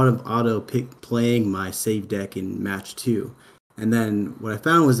was playing my save deck in match two. And then what I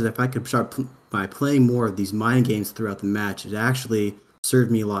found was that if I could start by playing more of these mind games throughout the match, it actually served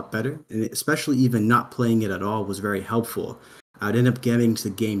me a lot better. And especially even not playing it at all was very helpful. I'd end up getting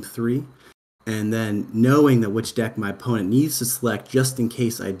to game three, and then knowing that which deck my opponent needs to select just in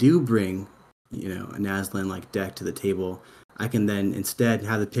case I do bring, a Nazlan like deck to the table. I can then instead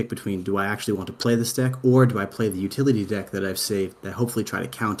have the pick between, do I actually want to play this deck, or do I play the utility deck that I've saved that hopefully try to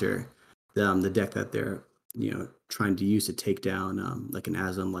counter the deck that they're trying to use to take down like an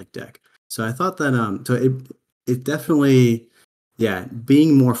Aslan like deck. So I thought that it definitely, yeah,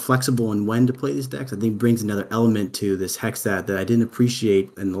 being more flexible in when to play these decks, I think brings another element to this Hexad that I didn't appreciate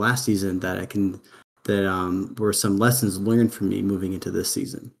in the last season, that were some lessons learned for me moving into this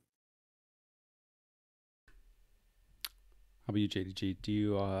season. How about you, JDG? Do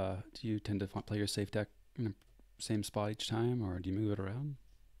you tend to play your safe deck in the same spot each time, or do you move it around?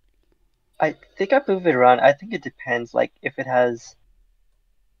 I think I move it around. I think it depends. Like if it has,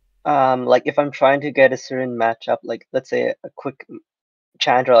 like if I'm trying to get a certain matchup, like let's say a quick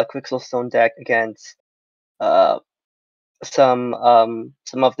Chandra, a quick Soulstone deck against some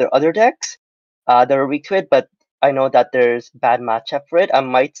of their other decks that are weak to it, but I know that there's bad matchup for it. I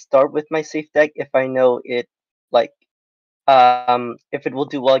might start with my safe deck if I know it, like if it will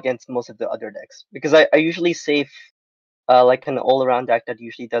do well against most of the other decks, because I usually save like an all-around deck that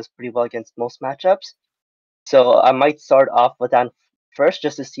usually does pretty well against most matchups. So I might start off with that first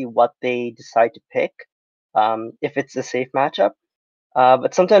just to see what they decide to pick, if it's a safe matchup.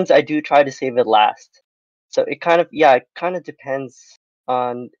 But sometimes I do try to save it last. So it kind of depends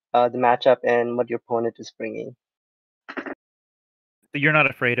on the matchup and what your opponent is bringing. So you're not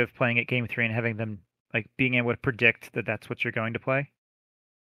afraid of playing at game 3 and having them like being able to predict that that's what you're going to play?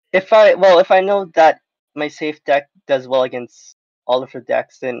 If I know that my safe deck does well against all of her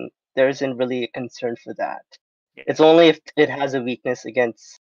decks, then there isn't really a concern for that. Yeah. It's only if it has a weakness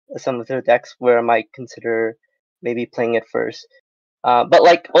against some of their decks where I might consider maybe playing it first. But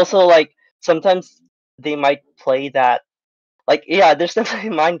like also like sometimes they might play that, like there's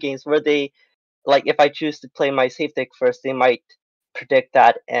definitely mind games where they, like if I choose to play my safe deck first, they might predict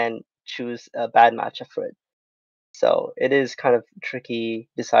that and choose a bad matchup for it. So it is kind of tricky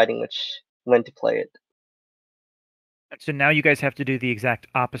deciding when to play it. So now you guys have to do the exact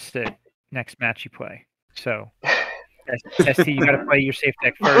opposite next match you play. So ST, you got to play your safe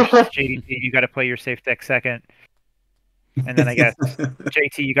deck first. JDT, you got to play your safe deck second. And then I guess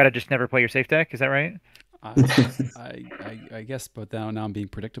JT, you got to just never play your safe deck. Is that right? I guess, but now I'm being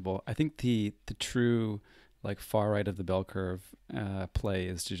predictable. I think the true like far right of the bell curve play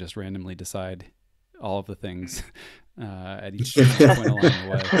is to just randomly decide all of the things at each point along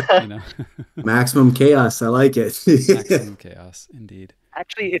the way. You know, maximum chaos. I like it. Maximum chaos, indeed.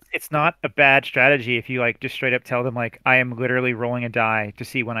 Actually, it's not a bad strategy if you like just straight up tell them like I am literally rolling a die to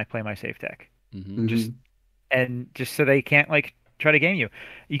see when I play my safe deck. Mm-hmm. Just so they can't like try to game you.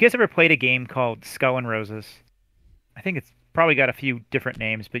 You guys ever played a game called Skull and Roses? I think it's probably got a few different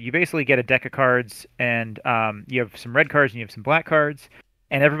names, but you basically get a deck of cards, and you have some red cards and you have some black cards,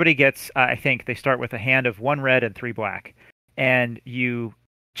 and everybody gets, I think they start with a hand of 1 red and 3 black, and you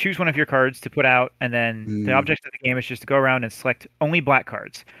choose one of your cards to put out, and then the object of the game is just to go around and select only black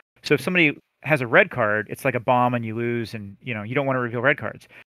cards. So if somebody has a red card, it's like a bomb and you lose, and you don't want to reveal red cards.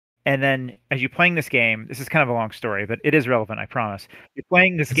 And then as you're playing this game, this is kind of a long story, but it is relevant, I promise. You're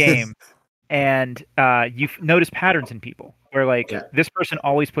playing this game and you notice patterns in people where like Yeah. this person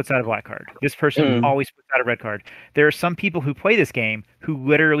always puts out a black card. This person Mm. always puts out a red card. There are some people who play this game who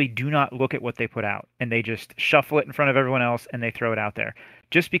literally do not look at what they put out and they just shuffle it in front of everyone else and they throw it out there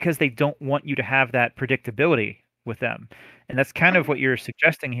just because they don't want you to have that predictability with them. And that's kind of what you're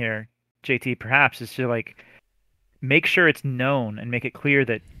suggesting here, JT, perhaps, is to like make sure it's known and make it clear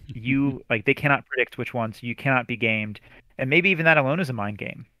that you like they cannot predict which ones, you cannot be gamed. And maybe even that alone is a mind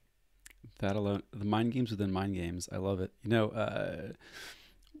game. That alone, the mind games within mind games. I love it.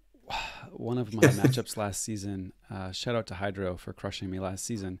 One of my matchups last season, shout out to Hydro for crushing me last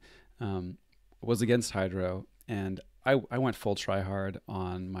season, was against Hydro. And I went full try hard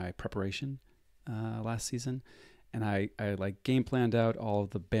on my preparation last season. And I like game planned out all of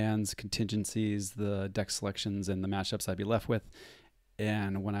the bans, contingencies, the deck selections, and the matchups I'd be left with.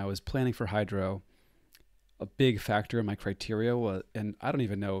 And when I was planning for Hydro, a big factor in my criteria was, and I don't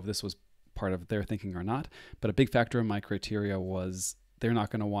even know if this was part of their thinking or not, but a big factor in my criteria was they're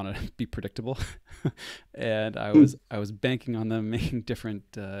not going to want to be predictable. And I was banking on them making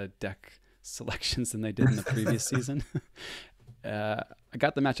different deck selections than they did in the previous season. I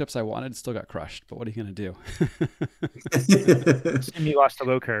got the matchups I wanted, still got crushed, but what are you going to do? And you lost the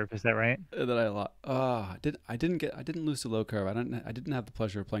low curve, is that right? That I lost. I didn't lose the low curve. I didn't have the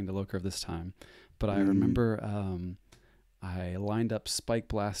pleasure of playing the low curve this time, but I remember I lined up Spike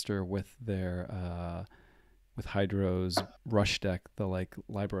Blaster with their with Hydro's rush deck, the like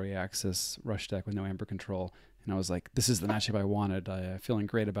library access rush deck with no amber control, and I was like, this is the matchup I wanted. I feeling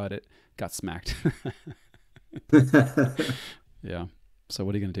great about it. Got smacked. Yeah. So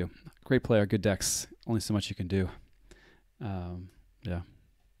what are you gonna do? Great player, good decks. Only so much you can do. Yeah.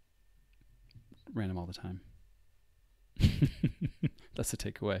 Random all the time. That's the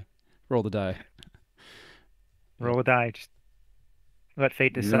takeaway. Roll the die. Roll a die. Just let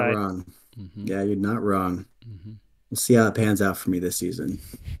fate You're decide. not wrong. Mm-hmm. Yeah, you're not wrong. Mm-hmm. We'll see how it pans out for me this season.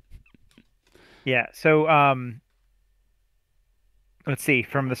 Yeah. So let's see.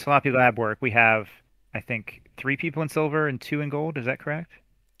 From the Sloppy Lab work, we have, I think, 3 people in silver and 2 in gold. Is that correct?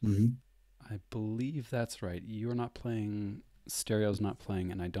 Mm-hmm. I believe that's right. You're not playing. Stereo's not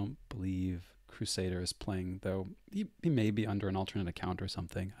playing, and I don't believe Crusader is playing, though he may be under an alternate account or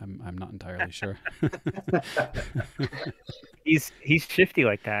something. I'm not entirely sure. He's shifty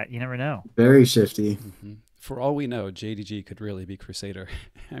like that. You never know. Very shifty. Mm-hmm. For all we know, JDG could really be Crusader.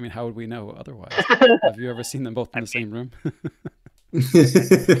 I mean, how would we know otherwise? Have you ever seen them both in the same room?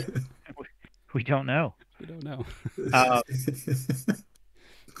 We don't know. We don't know.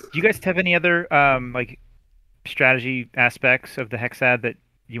 Do you guys have any other like strategy aspects of the Hexad that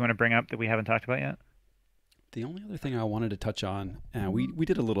you want to bring up that we haven't talked about yet? The only other thing I wanted to touch on, we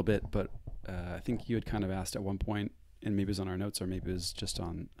did a little bit, but I think you had kind of asked at one point, and maybe it was on our notes or maybe it was just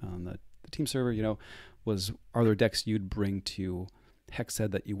on the team server, was are there decks you'd bring to Hexad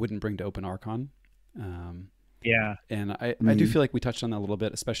that you wouldn't bring to Open Archon? Yeah. And I do feel like we touched on that a little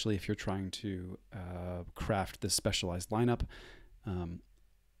bit, especially if you're trying to craft this specialized lineup.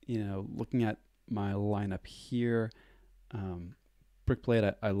 Looking at my lineup here,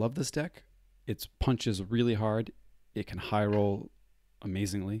 Brickblade, I love this deck. It punches really hard. It can high roll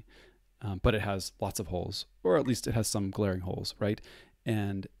amazingly, but it has lots of holes, or at least it has some glaring holes, right?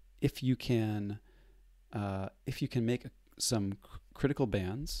 And if you can make some critical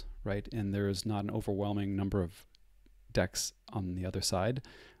bans, right, and there is not an overwhelming number of decks on the other side,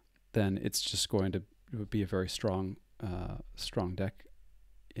 then it's just going to be a very strong deck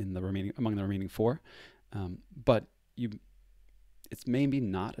among the remaining 4. But it's maybe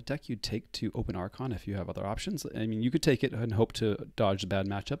not a deck you'd take to Open Archon if you have other options. I mean, you could take it and hope to dodge the bad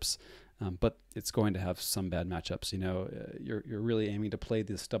matchups, but it's going to have some bad matchups. You're really aiming to play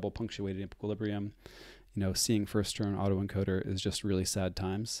this double punctuated equilibrium. Seeing first turn autoencoder is just really sad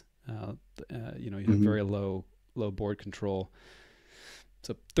times. You have very low board control.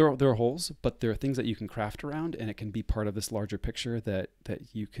 So there are holes, but there are things that you can craft around, and it can be part of this larger picture that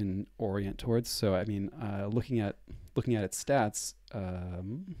you can orient towards. So I mean, looking at its stats, I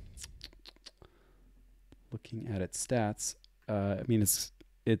mean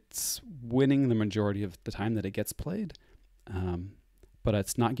it's winning the majority of the time that it gets played, but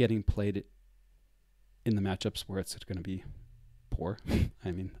it's not getting played in the matchups where it's going to be poor.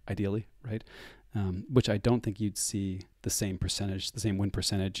 I mean, ideally, right? Which I don't think you'd see the same win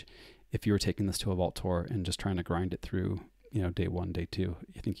percentage if you were taking this to a Vault Tour and just trying to grind it through, day 1, day 2.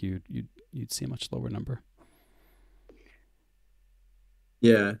 I think you'd see a much lower number.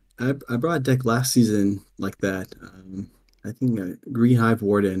 Yeah, I brought a deck last season like that. I think Green Hive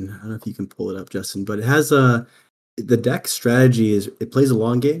Warden. I don't know if you can pull it up, Justin, but it has a the deck strategy is it plays a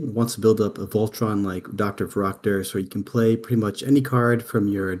long game. It wants to build up a Voltron like Dr. Varoctor, so you can play pretty much any card from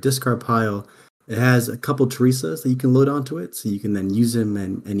your discard pile. It has a couple Teresas that you can load onto it, so you can then use them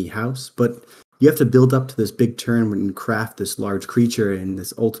in any house. But you have to build up to this big turn and craft this large creature and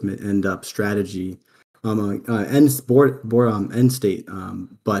this ultimate end up strategy. End state.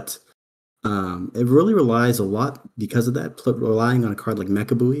 But it really relies a lot because of that, relying on a card like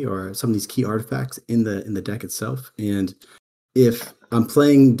Mechabooey or some of these key artifacts in the deck itself. And if I'm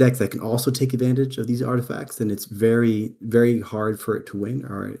playing decks that can also take advantage of these artifacts, then it's very, very hard for it to win.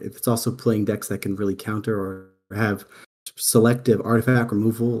 Or if it's also playing decks that can really counter or have selective artifact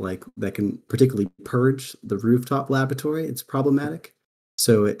removal, like that can particularly purge the rooftop laboratory, it's problematic.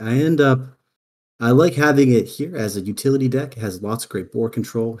 So I end up I like having it here as a utility deck. It has lots of great board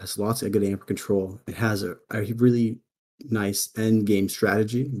control, has lots of good amp control. It has a really nice end game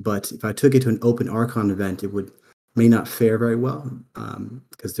strategy. But if I took it to an open Archon event, it would may not fare very well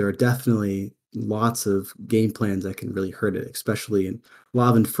because there are definitely lots of game plans that can really hurt it, especially in a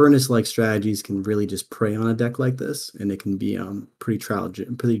lot of Infernus-like strategies can really just prey on a deck like this, and it can be pretty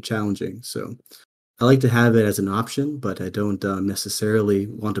challenging. Pretty challenging. So I like to have it as an option, but I don't necessarily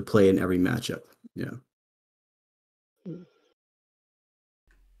want to play in every matchup. Yeah.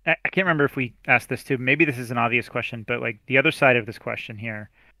 I can't remember if we asked this too. Maybe this is an obvious question, but like the other side of this question here,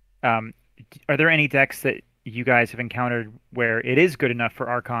 um, are there any decks that you guys have encountered where it is good enough for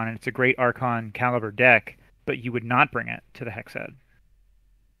Archon and it's a great Archon caliber deck, but you would not bring it to the Hexad?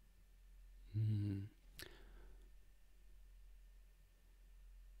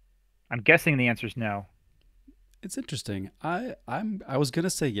 I'm guessing the answer is no. It's interesting. I was gonna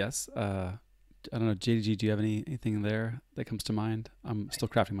say yes. I don't know, JDG, do you have anything there that comes to mind? I'm still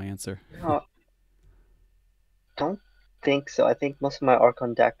crafting my answer. Don't think so. I think most of my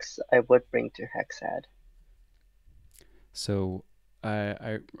Archon decks I would bring to Hexad. So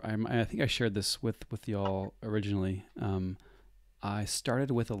I think I shared this with y'all originally. I started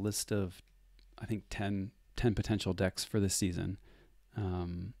with a list of I think 10 potential decks for this season.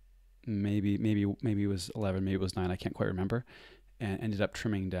 Maybe it was 11, maybe it was 9. I can't quite remember. And ended up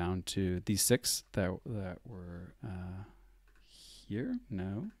trimming down to these 6 that were here.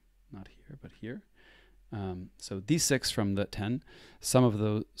 No, not here, but here. So these 6 from the 10. Some of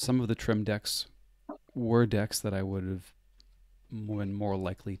the trim decks were decks that I would have been more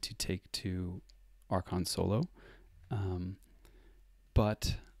likely to take to Archon solo,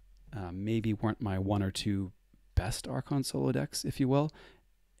 but maybe weren't my 1 or 2 best Archon solo decks, if you will.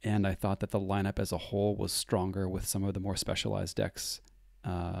 And I thought that the lineup as a whole was stronger with some of the more specialized decks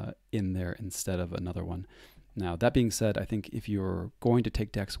in there instead of another one. Now, that being said, I think if you're going to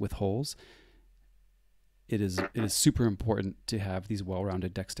take decks with holes, it is super important to have these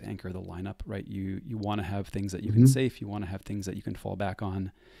well-rounded decks to anchor the lineup, right? You want to have things that you can safe. You want to have things that you can fall back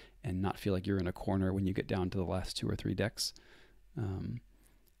on and not feel like you're in a corner when you get down to the last 2 or 3 decks. And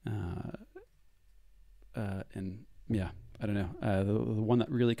yeah, I don't know. The one that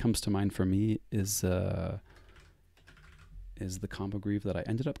really comes to mind for me is the Combo Grieve that I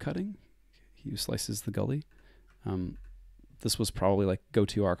ended up cutting. He slices the gully. This was probably like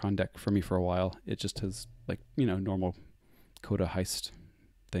go-to Archon deck for me for a while. It just has like, normal Coda heist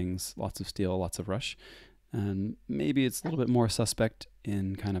things, lots of steal, lots of rush. And maybe it's a little bit more suspect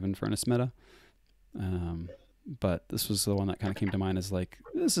in kind of Infernus meta. But this was the one that kind of came to mind as like,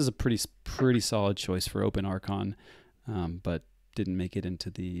 this is a pretty solid choice for open Archon, but didn't make it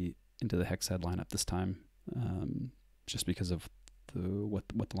into the Hexad lineup this time, just because of what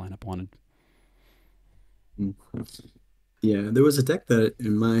the lineup wanted. Yeah, there was a deck that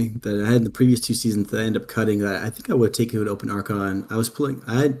I had in the previous 2 seasons that I ended up cutting that I think I would have taken with Open Archon. I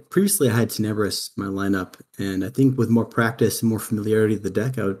had Tenebris in my lineup, and I think with more practice and more familiarity with the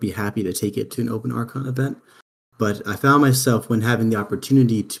deck, I would be happy to take it to an Open Archon event. But I found myself when having the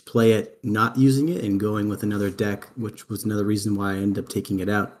opportunity to play it, not using it and going with another deck, which was another reason why I ended up taking it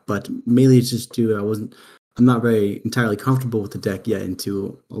out. But mainly it's just I'm not very entirely comfortable with the deck yet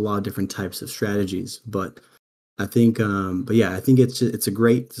into a lot of different types of strategies. But I think, I think it's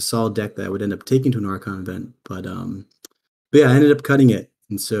a solid deck that I would end up taking to an Archon event. But yeah, I ended up cutting it,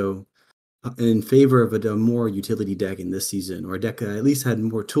 and so in favor of a more utility deck in this season, or a deck that at least had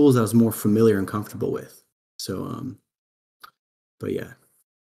more tools I was more familiar and comfortable with. So, but yeah.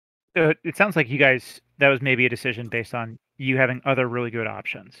 It sounds like you guys, that was maybe a decision based on you having other really good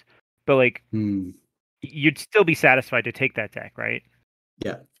options, but like you'd still be satisfied to take that deck, right?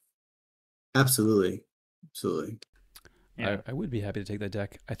 Yeah, absolutely. Yeah. I would be happy to take that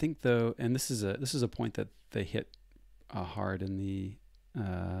deck. I think though, and this is a point that they hit hard in the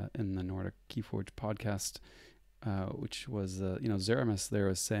Nordic Keyforge podcast, which was Zeramis there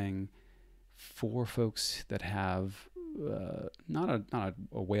was saying for folks that have not a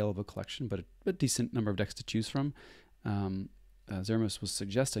whale of a collection, but a decent number of decks to choose from. Zeramis was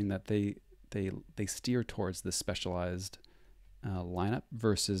suggesting that they steer towards the specialized lineup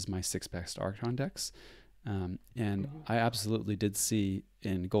versus my 6 best Archon decks. And I absolutely did see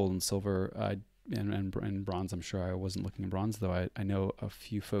in gold and silver and bronze. I'm sure I wasn't looking at bronze though. I know a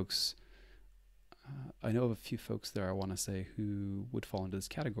few folks. I know of a few folks there, I want to say, who would fall into this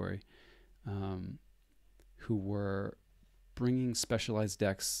category, who were bringing specialized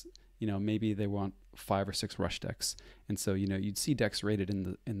decks. Maybe they want 5 or 6 rush decks, and so you'd see decks rated in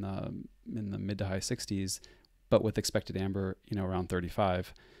the mid to high 60s, but with expected amber around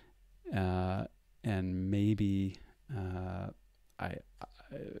 35, and maybe I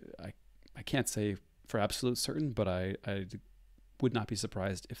can't say for absolute certain, but I would not be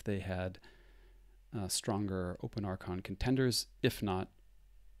surprised if they had stronger open Archon contenders, if not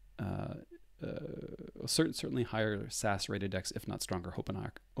certainly higher SAS rated decks, if not stronger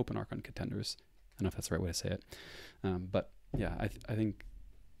open Archon contenders. I don't know if that's the right way to say it, but yeah, I think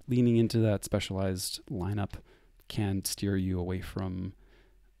leaning into that specialized lineup can steer you away from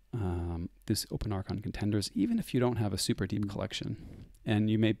this open Archon contenders, even if you don't have a super deep collection, and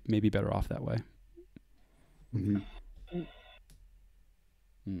you may be better off that way.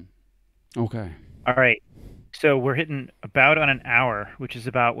 Okay. All right. So we're hitting about on an hour, which is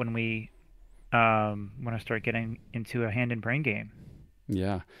about when we want to start getting into a hand and brain game.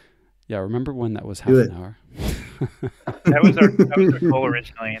 Yeah. Remember when that was half an hour? That was our goal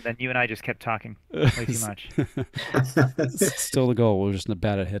originally, and then you and I just kept talking way too much. Still the goal. We're just not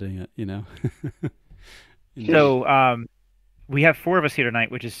bad at hitting it, So we have 4 of us here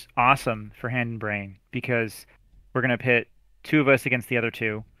tonight, which is awesome for hand and brain because we're going to pit 2 of us against the other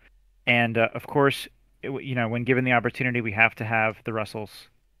 2. And of course, when given the opportunity, we have to have the Russells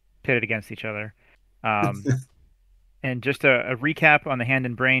pitted against each other. And just a recap on the hand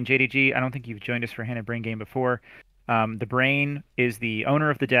and brain, JDG, I don't think you've joined us for a hand and brain game before. The brain is the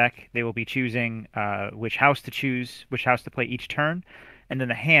owner of the deck. They will be choosing which house to play each turn. And then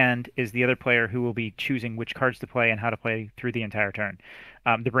the hand is the other player who will be choosing which cards to play and how to play through the entire turn.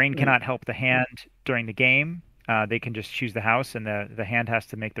 The brain cannot help the hand during the game. They can just choose the house, and the hand has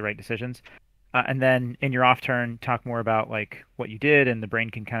to make the right decisions. And then in your off turn, talk more about like what you did, and the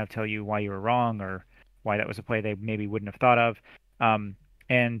brain can kind of tell you why you were wrong or why that was a play they maybe wouldn't have thought of.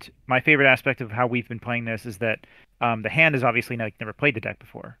 And my favorite aspect of how we've been playing this is that the hand has obviously never played the deck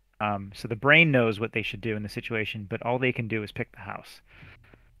before. So the brain knows what they should do in the situation, but all they can do is pick the house.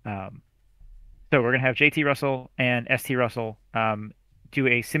 So we're going to have JT Russell and ST Russell do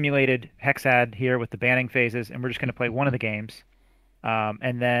a simulated Hexad here with the banning phases, and we're just going to play one of the games.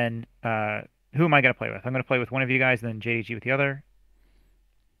 And then who am I going to play with? I'm going to play with one of you guys, and then JDG with the other.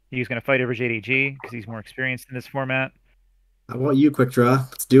 He's going to fight over JDG because he's more experienced in this format. I want you, Quick Draw.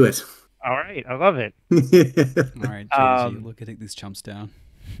 Let's do it. All right. I love it. All right, JDG, look at these chumps down.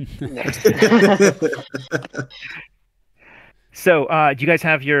 So, do you guys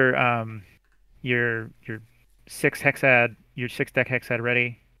have your 6 Hexad, your 6 deck Hexad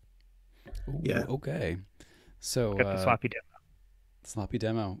ready? Ooh, yeah. Okay. So got the sloppy demo. Sloppy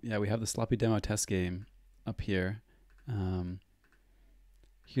demo. Yeah, we have the sloppy demo test game up here.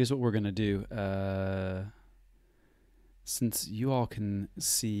 Here's what we're gonna do. Since you all can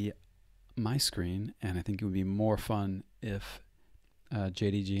see my screen, and I think it would be more fun if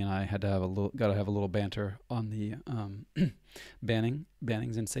JDG and I had to have a little banter on the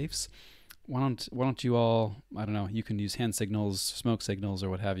bannings and safes. Why don't you all? I don't know. You can use hand signals, smoke signals, or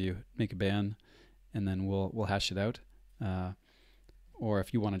what have you. Make a ban, and then we'll hash it out. Or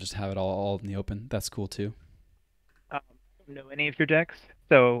if you want to just have it all in the open, that's cool too. I don't know any of your decks,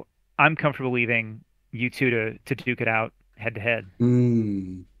 so I'm comfortable leaving you 2 to duke it out head to head.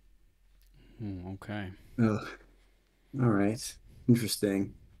 Okay. Oh, all right.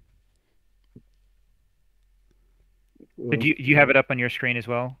 Interesting. Well, do you have it up on your screen as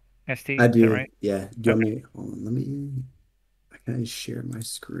well, ST? I do. Is that right? Yeah. Do you want me? Let me. Can I share my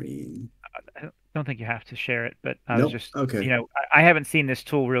screen? I don't think you have to share it, but I Nope. was just, Okay. I haven't seen this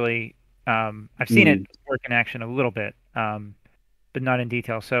tool really. I've seen it work in action a little bit, but not in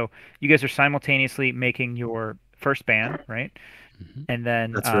detail. So you guys are simultaneously making your first ban, right? Mm-hmm. And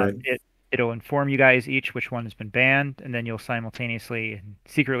then That's right. it'll inform you guys each which one has been banned, and then you'll simultaneously and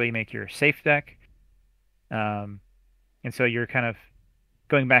secretly make your safe deck. And so you're kind of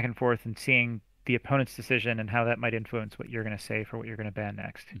going back and forth and seeing the opponent's decision and how that might influence what you're going to say for what you're going to ban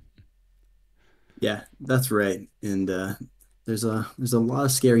next. Yeah, that's right. And there's a lot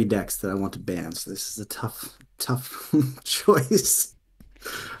of scary decks that I want to ban. So this is a tough choice.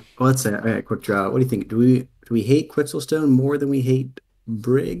 Let's say, all right, quick draw. What do you think? Do we hate Quetzalstone more than we hate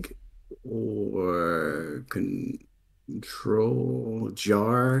Brig or Control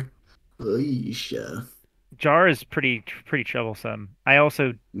Jar? Oisha. Jar is pretty troublesome. I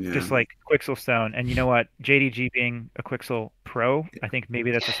also Yeah. dislike Quixelstone, and you know what? JDG being a Quixel pro, I think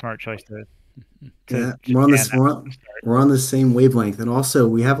maybe that's a smart choice to Yeah, to we're on ban this that we're from on, the start. we're on the same wavelength. And also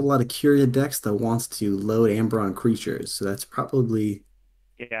we have a lot of Curia decks that wants to load Ambron creatures. So that's probably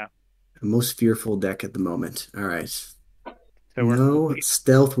Yeah. the most fearful deck at the moment. All right. So No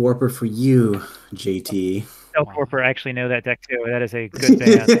Stealth Warper for you, JT. Stealth Wow. Warper, I actually know that deck too. That is a good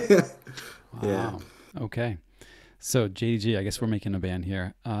ban. Yeah. Wow. Okay. So JDG, I guess we're making a ban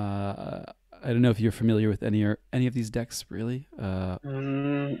here. I don't know if you're familiar with any of these decks, really.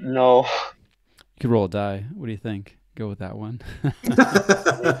 No. You could roll a die. What do you think? Go with that one.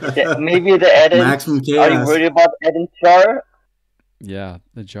 Maybe the Maximum Edens. Are you chaos. worried about Eden Jar? Yeah,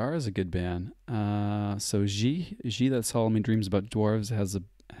 the jar is a good ban. So G that Solomon dreams about dwarves has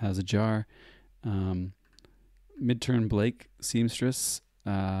a jar. Midturn Blake Seamstress.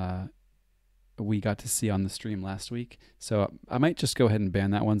 We got to see on the stream last week, so I might just go ahead and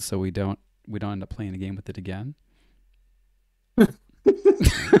ban that one, so we don't end up playing a game with it again. Maybe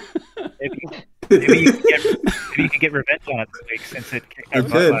you could get revenge on it this week since it kicked our You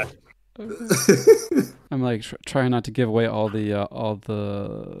butt could. last. I'm like trying not to give away all the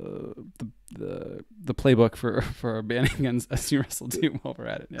playbook for banning against SC Wrestle 2 while we're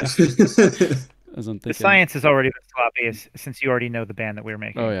at it. Yeah. As I'm The thinking. science has already been sloppy since you already know the ban that we're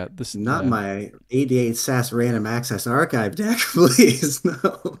making. Oh yeah, this Not my 88 SAS random access archive deck, please.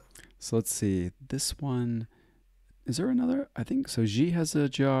 No. So let's see. This one, is there another? I think so. G has a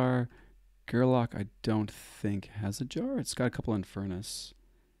jar. Gerlach, I don't think has a jar. It's got a couple Infernus.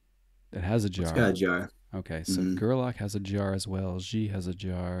 It has a jar. It's got a jar. Okay, so Gerlach has a jar as well. G has a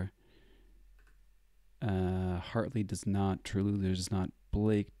jar. Hartley does not. True does not.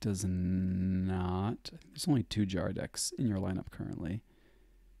 Blake does not. There's only 2 jar decks in your lineup currently.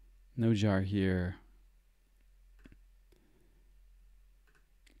 No jar here.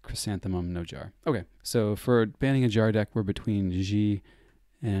 Chrysanthemum, no jar. Okay, so for banning a jar deck, we're between G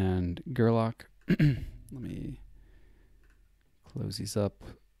and Gerlach. Let me close these up.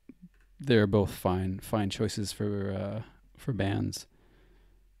 They're both fine choices for bans.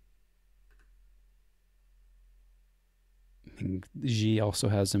 I think G also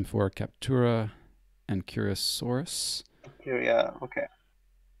has them for Captura and Curiosaurus. Yeah, okay.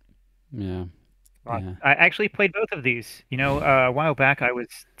 Yeah. Yeah. I actually played both of these. You know, a while back I was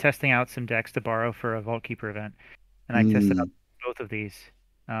testing out some decks to borrow for a Vault Keeper event, and I tested out both of these.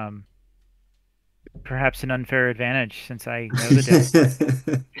 Perhaps an unfair advantage since I know the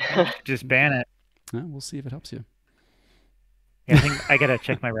deck. Just ban it. We'll see if it helps you. Yeah, I think I gotta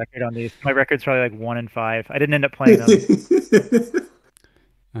check my record on these. My record's probably like 1-5. I didn't end up playing them.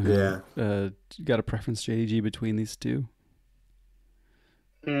 Yeah. You got a preference, JDG, between these two?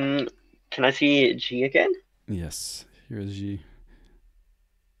 Can I see G again? Yes. Here's G.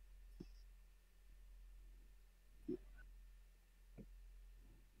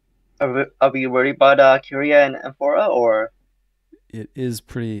 Are we worried about Curia and Amphora, or? It is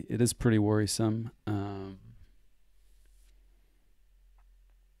pretty worrisome.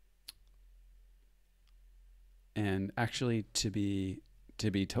 And actually, to be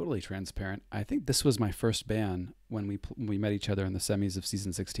totally transparent, I think this was my first ban when we met each other in the semis of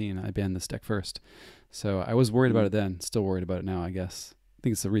season 16. I banned this deck first, so I was worried about it then. Still worried about it now, I guess. I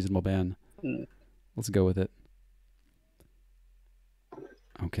think it's a reasonable ban. Let's go with it.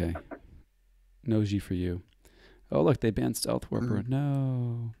 Okay. No G for you. Oh look, they banned Stealth Warper.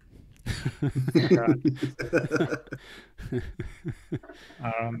 No.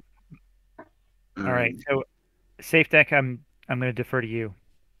 All right, so safe deck. I'm going to defer to you.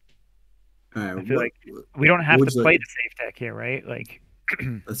 All right, I feel like we don't have to play the safe deck here, right? Like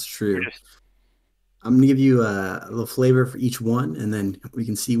that's true. I'm gonna give you a little flavor for each one, and then we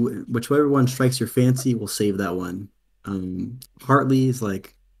can see whichever one strikes your fancy. We'll save that one. Hartley is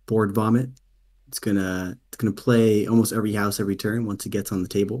like board vomit. It's gonna play almost every house every turn once it gets on the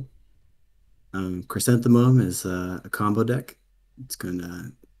table. Chrysanthemum is a combo deck. It's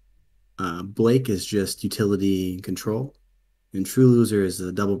gonna Blake is just utility control, and True Loser is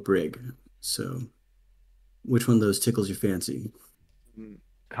a double brig. So, which one of those tickles your fancy?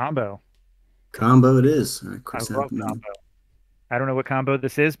 Combo. Combo it is. I love combo. I don't know what combo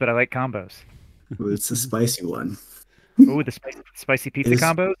this is, but I like combos. Well, it's a spicy one. Oh, the spicy It pizza is.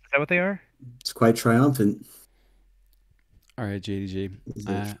 combos. Is that what they are? It's quite triumphant. All right, JDG. It's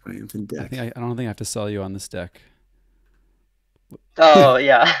a Uh, triumphant I deck. think I don't think I have to sell you on this deck. Oh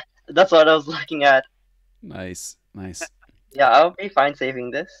yeah, that's what I was looking at. Nice, nice, Yeah, I'll be fine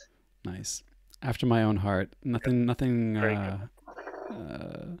saving this. nice. After my own heart. Nothing. Very good.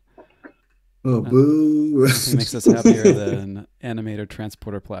 Uh, Oh, no- boo. Nothing makes us happier than animator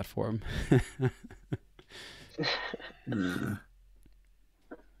transporter platform. Uh,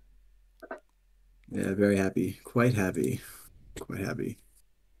 yeah, very happy. Quite happy. Quite happy.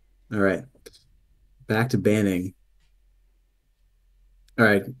 All right. Back to banning. All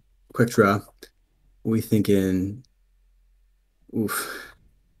right. Quick draw. We thinking, oof.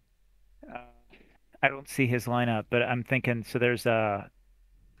 Uh, I don't see his lineup, but I'm thinking. So there's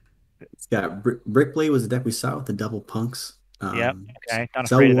It's got Brickblade was the deck we saw with the double punks. yep. Okay, not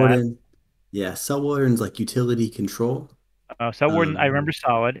Cell afraid of that. Warden. Yeah, Cell Warden's like utility control. Oh, so Warden, I Um, remember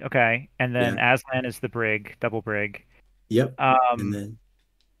solid. Okay, and then yeah. Aslan is the double brig. Yep. And Um, then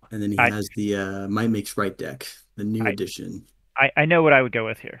and then he I has the Might Makes Right deck, the new I edition. I know what I would go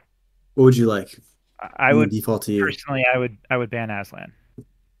with here. What would you like? I I'm gonna would default to you. personally, I would ban Aslan.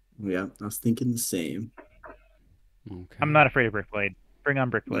 Yeah, I was thinking the same. I'm Okay. not afraid of Brickblade. Bring on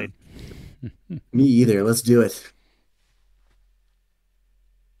No, Brickblade. me either. Let's do it.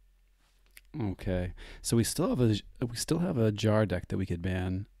 Okay. So we still have a jar deck that we could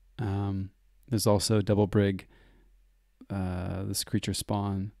ban. There's also double brig, this creature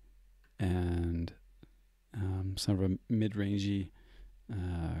spawn, and sort of a mid-rangey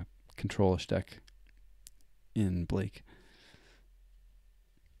controlish deck in Blake.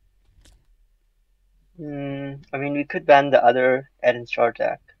 I mean, we could ban the other Eden Star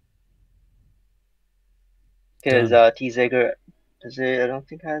deck because Done. T-Zager, does it? I don't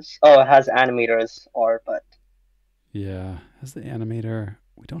think has. Oh, it has animators or, but Yeah. As the animator,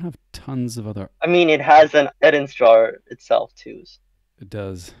 we don't have tons of other. I mean, it has an Eden Star itself too. It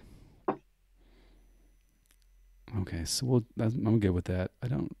does. Okay, so I'm good with that. I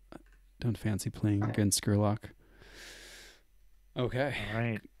don't fancy playing against Skurlock. Okay, All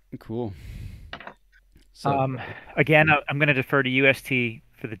right. cool. So Again, I'm going to defer to UST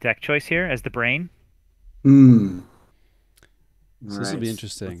for the deck choice here as the brain. Hmm. All So this will be right.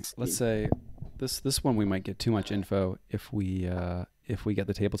 interesting. Let's see. say this one we might get too much info if we get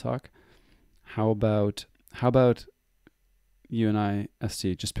the table talk. How about you and I,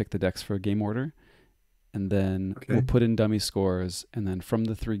 ST, just pick the decks for game order, and then we'll Okay. put in dummy scores, and then from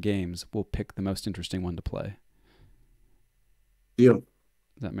the 3 games we'll pick the most interesting one to play. Deal.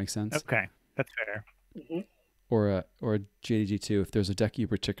 Does that make sense? Okay, that's fair. Mhm. Or JDG2, if there's a deck you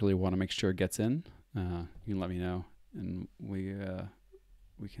particularly want to make sure gets in, you can let me know, and we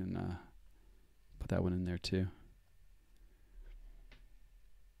can put that one in there too.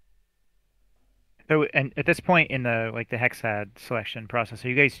 So, and at this point in the Hexad selection process, are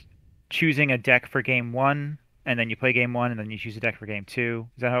you guys choosing a deck for game one, and then you play game one, and then you choose a deck for game two?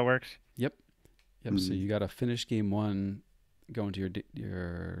 Is that how it works? Yep. So Mm. you got to finish game 1, go into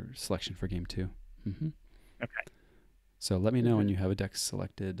your selection for game 2. Okay. So let me know when you have a deck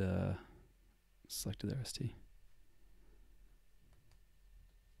selected there, ST.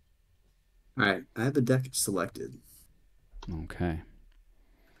 All right. I have the deck selected. Okay.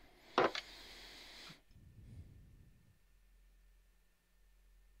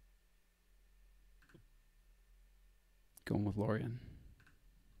 Going with Lorian.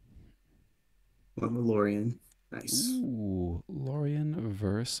 One with Lorian. Nice. Ooh, Lorian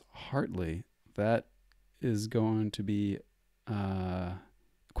versus Hartley. That is going to be a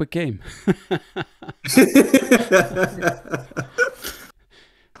quick game.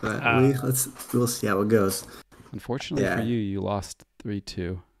 We'll see how it goes. Unfortunately for you, you lost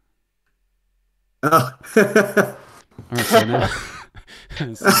 3-2. Oh. All right, so now,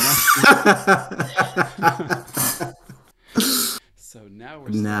 so now we're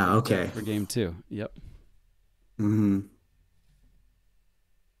Now, starting okay. for game 2. Yep. Mm-hmm.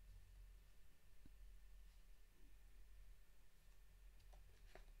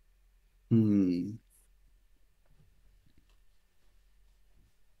 Hmm.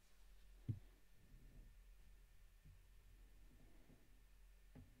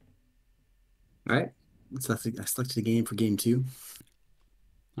 All right. I selected a game for game 2.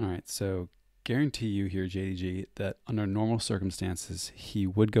 All right, so guarantee you here, JDG, that under normal circumstances he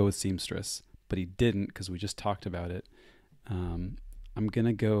would go with Seamstress, but he didn't because we just talked about it. I'm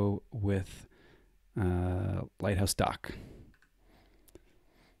gonna go with Lighthouse Dock.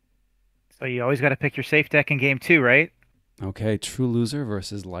 So you always got to pick your safe deck in game two, right? Okay, True Loser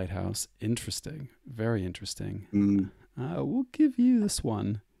versus Lighthouse. Interesting. Very interesting. Mm, We'll give you this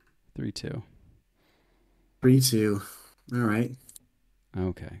one. 3-2. 3-2. All right.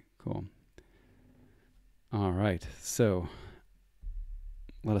 Okay, cool. All right. So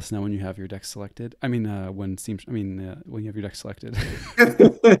let us know when you have your deck selected. I mean, when you have your deck selected.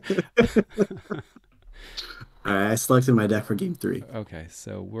 All right, I selected my deck for game 3. Okay,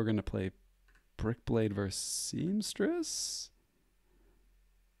 so we're gonna play Brickblade versus Seamstress.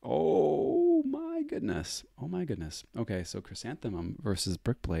 Oh my goodness. Oh my goodness. Okay, so Chrysanthemum versus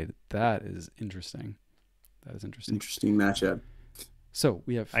Brickblade. That is interesting. That is interesting. Interesting matchup. So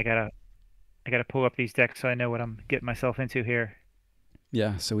we have I gotta pull up these decks so I know what I'm getting myself into here.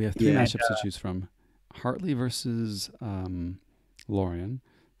 so we have three Yeah. matchups to choose from. Hartley versus Lorian.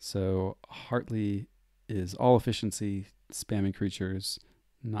 So Hartley is all efficiency, spamming creatures,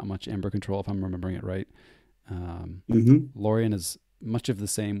 not much Ember control if I'm remembering it right. Lorian is much of the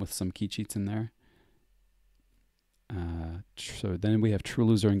same with some key cheats in there. So then we have True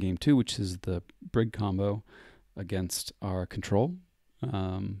Loser in game 2, which is the Brig combo against our control.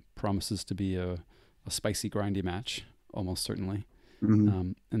 Promises to be a spicy, grindy match, almost certainly.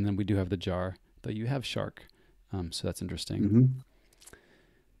 Mhm. And then we do have the Jar, though you have Shark, so that's interesting. Mhm.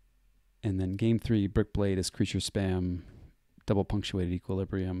 And then game 3, Brickblade is creature spam, double punctuated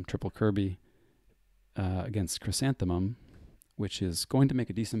equilibrium, triple Kirby against Chrysanthemum, which is going to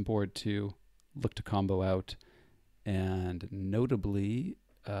make a decent board to look to combo out, and notably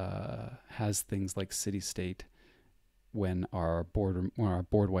has things like City State when our board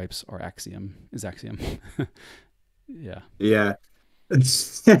wipes are Axiom. Yeah. Yeah.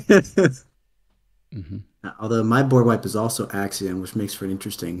 Mm-hmm. Although my board wipe is also Axiom, which makes for an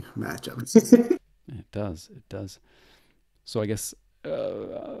interesting matchup. It does. So I guess,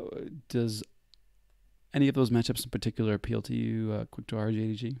 does any of those matchups in particular appeal to you, Quick to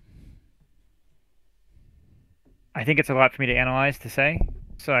RJDG? I think it's a lot for me to analyze to say,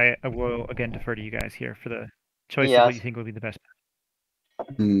 so I will again defer to you guys here for the choice of Yes. what you think would be the best.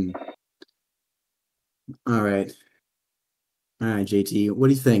 All right. All right, JT, what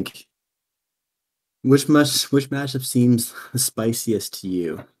do you think? Which matchup seems the spiciest to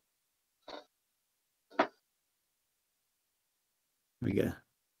you? We go.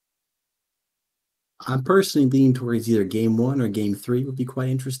 I'm personally leaning towards either game 1 or game 3 would be quite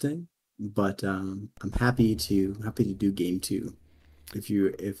interesting, but I'm happy to do game 2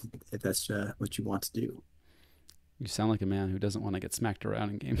 if that's what you want to do. You sound like a man who doesn't want to get smacked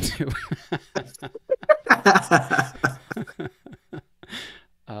around in game 2.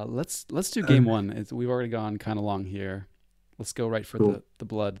 Let's do game 1. We've already gone kind of long here. Let's go right for Cool.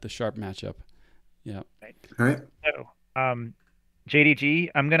 the sharp matchup. Yeah. All right. So, JDG,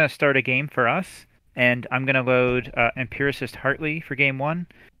 I'm gonna start a game for us, and I'm gonna load Empiricist Hartley for game 1,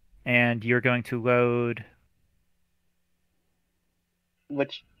 and you're going to load.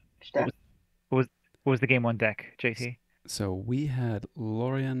 Which deck? What was the game 1 deck, JT? So we had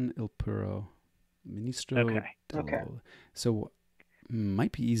Lorian Il Puro, Ministro. Okay. Okay. So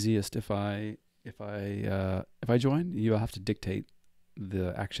might be easiest if I join. You'll have to dictate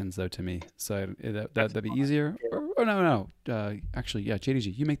the actions though to me. So that'd be easier. Or no. Actually, yeah,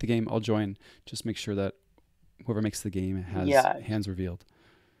 JDG, you make the game. I'll join. Just make sure that whoever makes the game has hands revealed.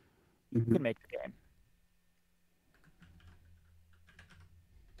 You can make the game.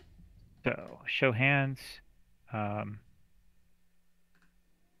 So show hands.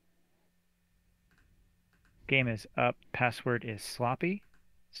 Game is up. Password is sloppy.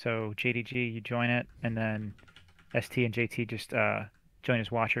 So JDG, you join it, and then ST and JT just join as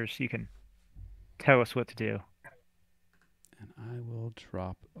watchers. So you can tell us what to do. And I will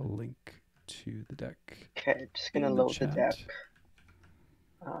drop a link to the deck. Okay, just gonna load the deck.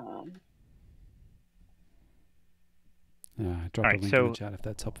 Drop a link in the chat if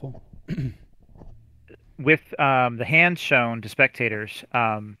that's helpful. With the hands shown to spectators,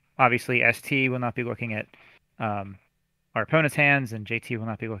 obviously ST will not be looking at our opponent's hands, and JT will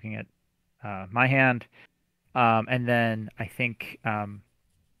not be looking at my hand. And then I think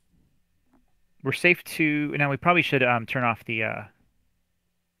we're safe to. Now we probably should turn off the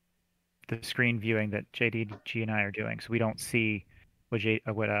screen viewing that JDG and I are doing, so we don't see what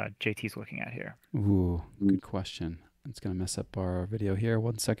JT's looking at here. Ooh, good question. It's gonna mess up our video here.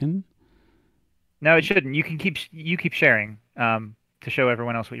 1 second. No, it shouldn't. You keep sharing to show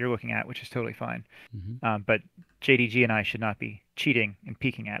everyone else what you're looking at, which is totally fine. Mm-hmm. But JDG and I should not be cheating and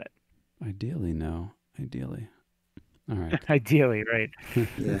peeking at it. Ideally, no. Ideally. All right. Ideally, right?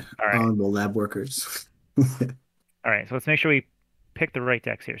 Yeah. All right. Honorable lab workers. All right. So let's make sure we pick the right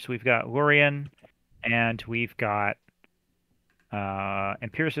decks here. So we've got Lorian, and we've got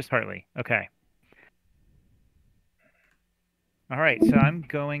Empiricist Hartley. Okay. All right, so I'm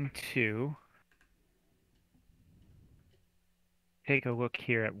going to take a look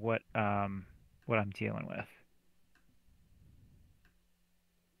here at what I'm dealing with.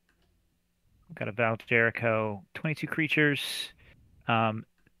 Got a Val Jericho, 22 creatures.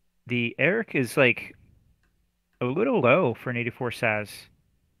 The Eric is like a little low for an 84 SAS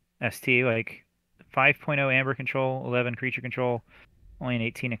ST, like 5.0 Amber control, 11 creature control, only an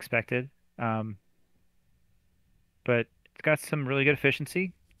 18 expected. But it's got some really good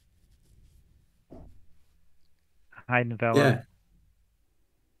efficiency. High novella.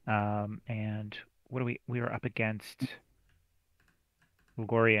 Yeah. And what do we were up against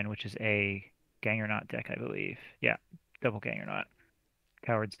Lugorian, which is a Gangernaut deck, I believe. Yeah, double Gangernaut.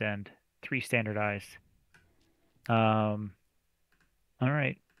 Coward's End. 3 standardized. All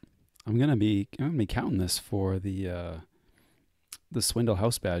right. I'm gonna be counting this for the Swindle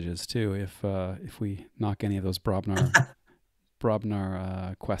house badges too. If we knock any of those Brobnar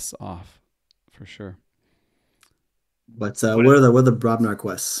quests off, for sure. But what are the Brobnar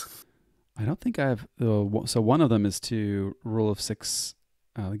quests? I don't think I've. So one of them is to rule of 6,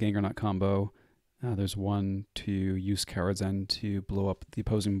 the Gangernaut combo. There's one to use Coward's End to blow up the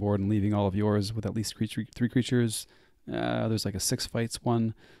opposing board and leaving all of yours with at least 3 creatures. There's like a 6 fights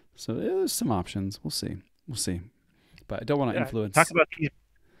one. So there's some options. We'll see. But I don't want to influence. Talk about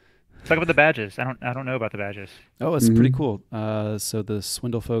the badges. I don't know about the badges. Oh, it's pretty cool. So the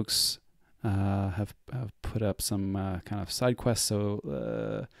Swindle folks have put up some kind of side quests,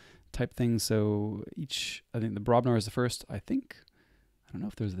 type things. So I think the Brobnar is the first. I don't know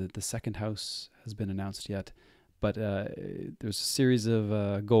if there's the second house has been announced yet, but there's a series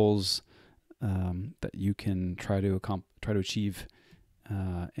of goals that you can try to achieve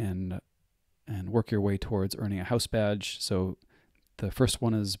and work your way towards earning a house badge. So the first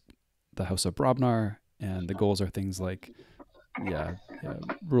one is the House of Brobnar, and the goals are things like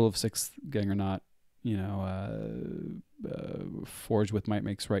rule of 6 Gangernaut, Forge with Might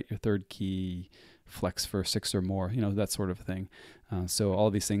Makes Right your 3rd key, flex for 6 or more, that sort of thing. So all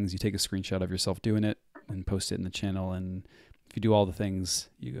these things, you take a screenshot of yourself doing it and post it in the channel, and if you do all the things,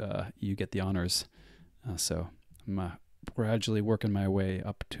 you get the honors. So I'm gradually working my way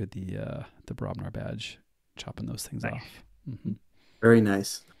up to the Brobnar badge, chopping those things off. Mm-hmm. Very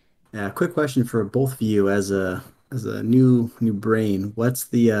nice. Yeah, quick question for both of you as a new brain.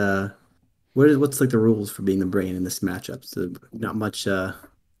 What's like the rules for being the brain in this matchup? So not much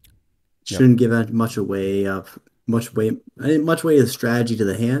shouldn't give out much away of much way of strategy to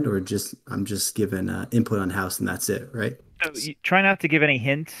the hand, or I'm just giving input on house and that's it, right? So you try not to give any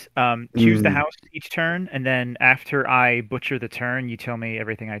hints. Choose the house each turn, and then after I butcher the turn, you tell me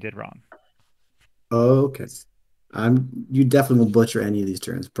everything I did wrong. Okay. You definitely will butcher any of these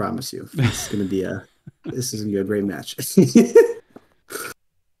turns, promise you. This is gonna be a great match.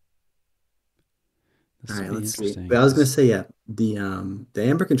 All right, let's see. But I was gonna say, the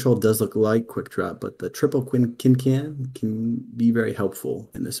Amber control does look like quick drop, but the triple can be very helpful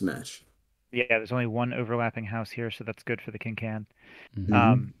in this match. Yeah, there's only one overlapping house here, so that's good for the Kincan.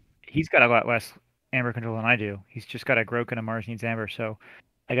 Mm-hmm. He's got a lot less Amber control than I do. He's just got a Grok and a Mars needs Amber, so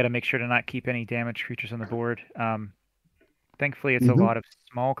I got to make sure to not keep any damaged creatures on the board. Thankfully, it's a lot of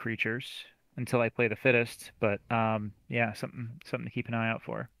small creatures until I play the Fittest, but something to keep an eye out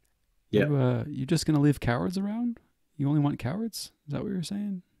for. Yeah. You just gonna leave cowards around? You only want cowards? Is that what you're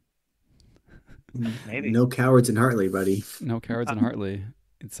saying? Maybe. No cowards in Hartley, buddy. No cowards in Hartley.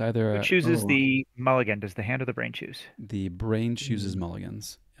 It's either who chooses the mulligan? Does the hand or the brain choose? The brain chooses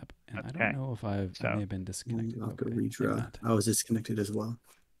mulligans. Yep. And Okay. I don't know if I may have been disconnected. I'll go redraw. I was disconnected as well.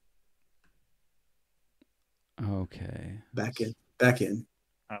 Okay. Back in.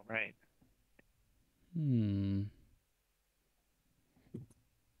 All right.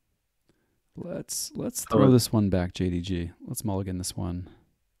 Let's throw this one back, JDG. Let's mulligan this one.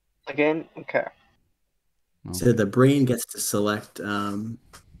 Again? Okay. So the brain gets to select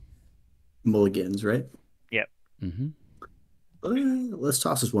mulligans, right? Yep. Mm-hmm. Let's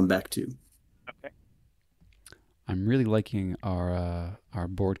toss this one back too. Okay. I'm really liking our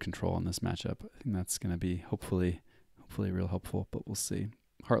board control in this matchup. I think that's going to be hopefully real helpful, but we'll see.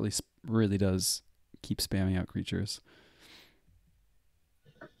 Hartley really does keep spamming out creatures.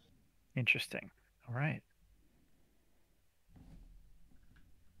 Interesting. All right.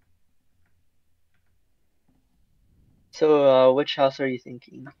 So, which house are you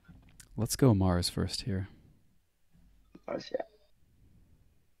thinking? Let's go Mars first here. Mars, yeah.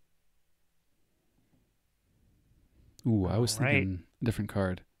 Ooh, I was thinking a different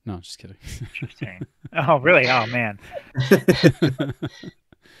card. No, just kidding. Interesting. Oh, really? Oh, man.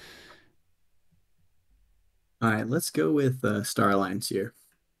 All right, let's go with Star Alliance here.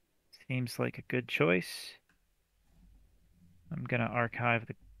 Seems like a good choice. I'm gonna archive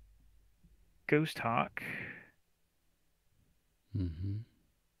the Ghost Hawk, Hmm.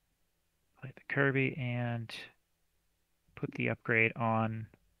 play the Kirby, and put the upgrade on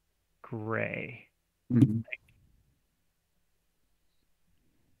Gray. Mhm.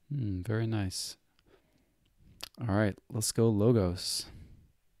 Very nice. All right, let's go logos.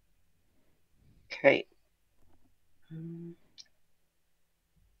 Okay. Mm,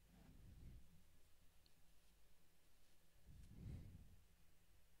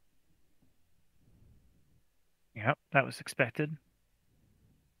 Yep, that was expected.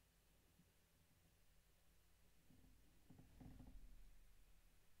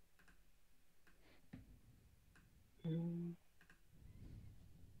 mm.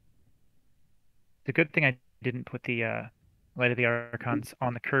 It's a good thing I didn't put the Light of the Archons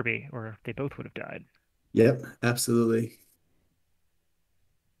on the Kirby, or they both would have died. Yep, absolutely.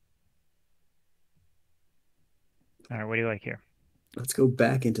 All right, what do you like here? Let's go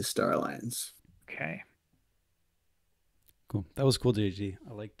back into Star Alliance. Okay. Cool. That was cool, JG.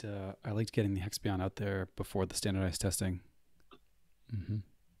 I liked getting the Hexbeyond out there before the standardized testing. Hmm.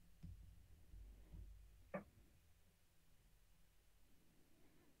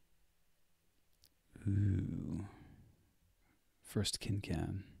 Ooh. First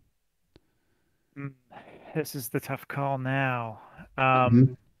Kincan. Mm, This is the tough call now.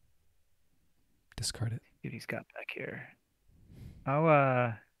 Mhm. Discard it. What he's got back here.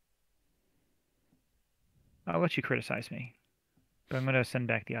 I'll I'll let you criticize me, but I'm gonna send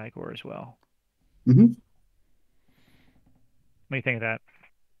back the Igor as well. Mhm. What do you think of that?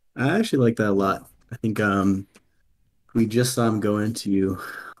 I actually like that a lot. I think we just saw him go into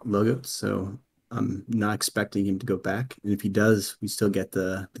Logos, so I'm not expecting him to go back. And if he does, we still get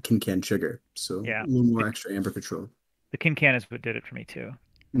the Kincan trigger, so a Yeah, little the, more extra amber control. the Kincan is what did it for me too.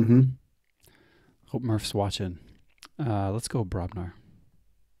 Hmm. Hope Murph's watching. Let's go Brobnar.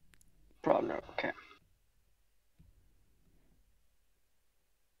 Problem. Okay.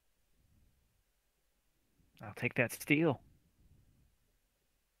 I'll take that steal.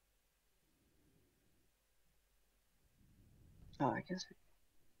 Oh, I guess.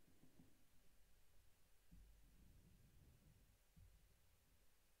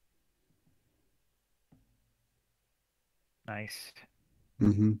 Nice.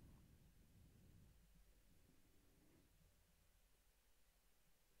 Hmm.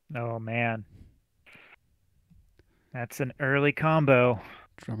 Oh man, that's an early combo.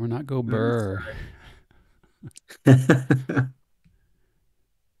 Drummer not go Burr. So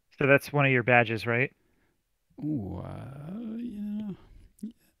that's one of your badges, right? Ooh, yeah. Oh,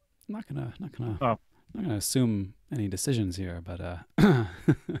 Not gonna assume any decisions here, but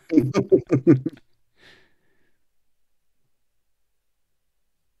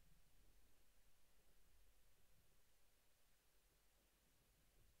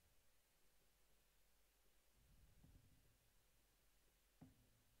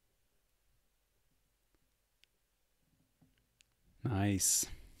nice.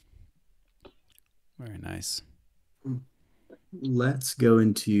 Very nice. Let's go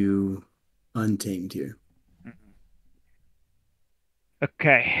into Untamed here.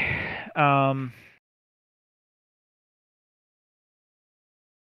 okay. All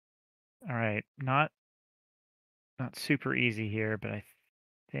right. Not super easy here, but I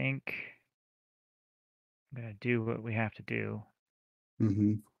think I'm gonna do what we have to do,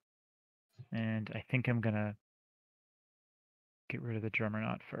 Hmm. and I think I'm gonna get rid of the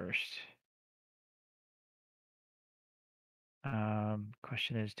Drummernaut first.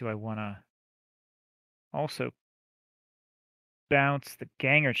 Question is, do I want to also bounce the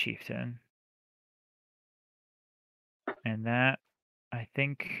Ganger Chieftain? And that, I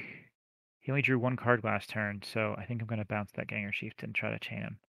think, he only drew one card last turn, so I think I'm going to bounce that Ganger Chieftain, try to chain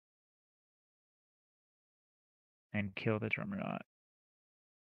him, and kill the Drummernaut.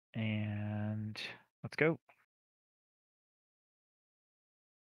 And let's go.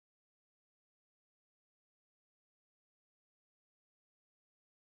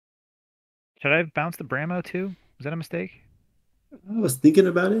 Should I have bounced the Bramo too? Was that a mistake? I was thinking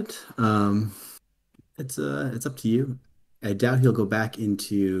about it. It's up to you. I doubt he'll go back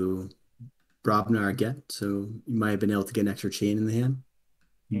into Brobnar again, so you might have been able to get an extra chain in the hand.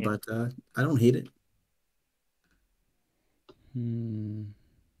 Yeah, But I don't hate it. Hmm.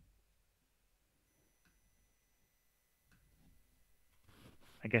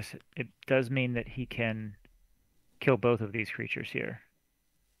 I guess it does mean that he can kill both of these creatures here.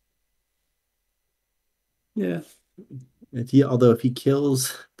 Yeah. If he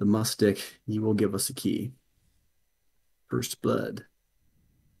kills the mustic, he will give us a key. First blood.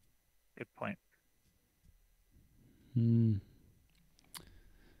 Good point. Hmm.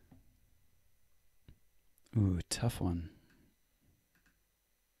 Ooh, tough one.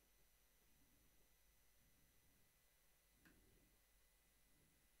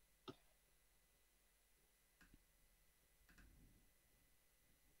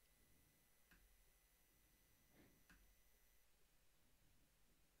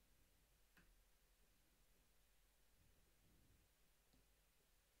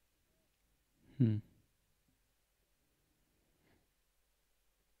 Hmm.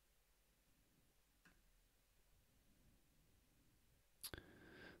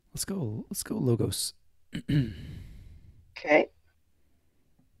 Let's go. Let's go logos. Okay.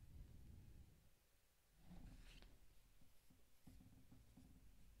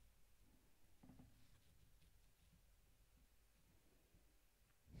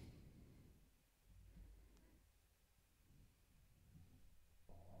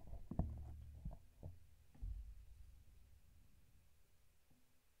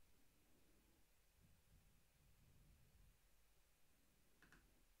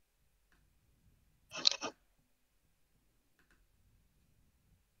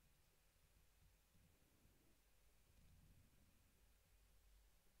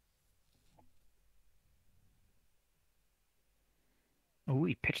 Oh,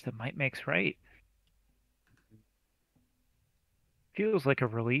 he pitched the might makes right. Feels like a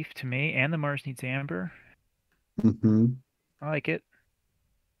relief to me. And the Mars needs amber. Mm-hmm. I like it.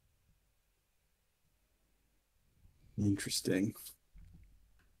 Interesting.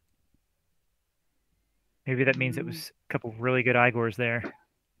 Maybe that means it was a couple really good Igors there.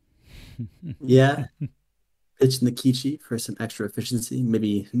 Yeah. Pitching the Kichi for some extra efficiency.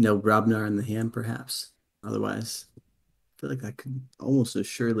 Maybe no Brabnar in the hand, perhaps. Otherwise, I feel like that could almost as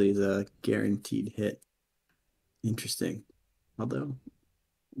surely is a guaranteed hit. Interesting. Although,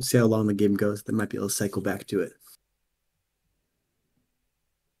 we'll see how long the game goes. They might be able to cycle back to it.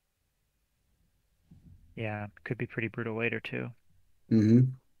 Yeah, could be pretty brutal later too. Mm-hmm.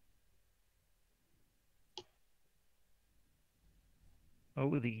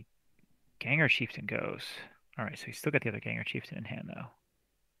 Oh, the Ganger Chieftain goes. All right, so he's still got the other Ganger Chieftain in hand though.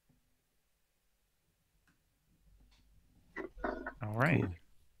 All right.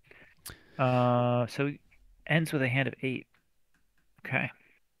 Cool. So ends with a hand of 8. Okay.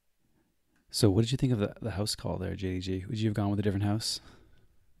 So, what did you think of the house call there, JDG? Would you have gone with a different house?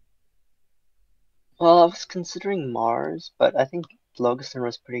 Well, I was considering Mars, but I think Logaston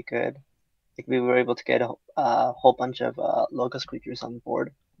was pretty good. I think we were able to get a whole bunch of Logos creatures on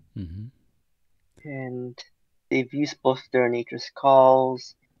board, Mm-hmm. and they've used both their nature's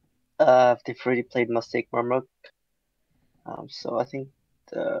calls. They've already played Mistake Murmur, so I think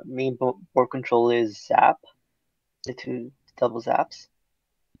the main board control is Zap, the two double zaps.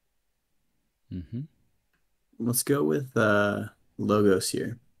 Mm-hmm. Let's go with Logos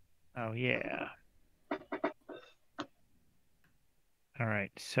here. Oh yeah. All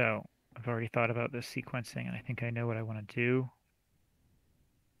right. So I've already thought about this sequencing, and I think I know what I want to do.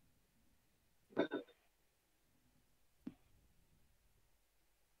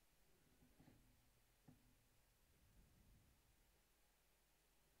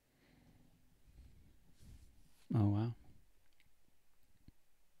 Oh wow.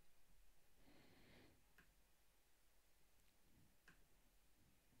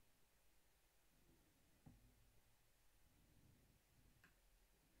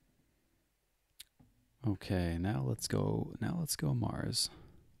 Okay, now let's go. Now let's go Mars.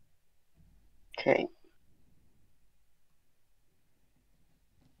 Okay.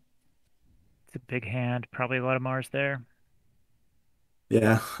 It's a big hand. Probably a lot of Mars there.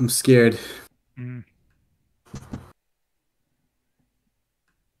 Yeah, I'm scared. Mm.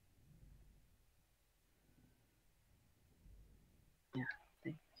 Yeah.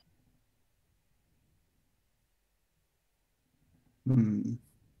 I Hmm.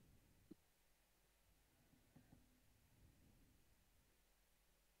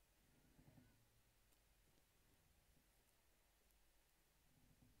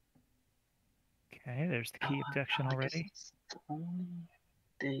 Okay, there's the key abduction I guess already. it's only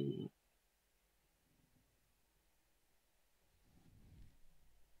the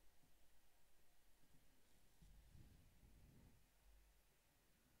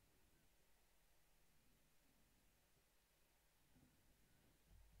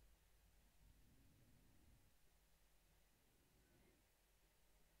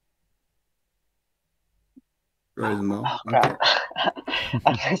Destroy them all. oh Okay. crap.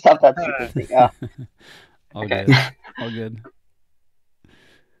 I messed up that sequencing. All Okay. good. All good.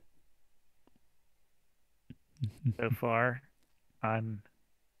 So far, I'm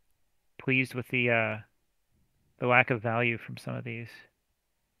pleased with the lack of value from some of these.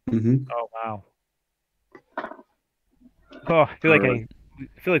 Hmm. Oh wow. Oh, All right.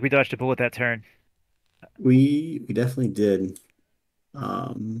 I feel like we dodged a bullet that turn. We definitely did.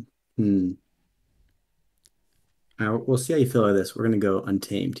 Um, hmm. All right, we'll see how you feel about this. We're gonna go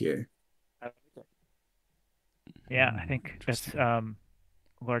untamed here. Yeah, I think that's Interesting.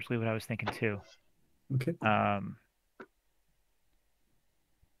 largely what I was thinking too. Okay. Um,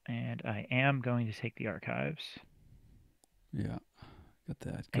 and I am going to take the archives. Yeah. Got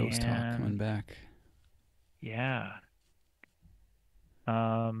that ghost talk coming And back. yeah.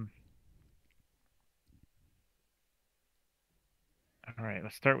 Um, all right,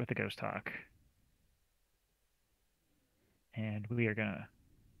 let's start with the ghost talk. And we are gonna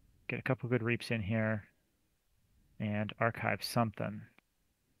get a couple good reaps in here and archive something.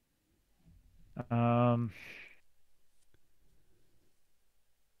 Um,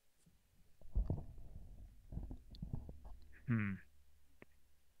 hmm.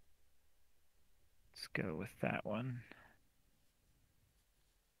 Let's go with that one.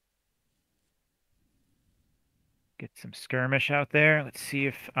 Get some skirmish out there. Let's see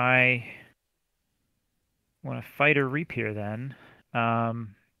if I want to fight or reap here then.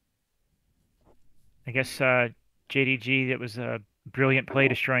 Um, I guess JDG, that was a brilliant play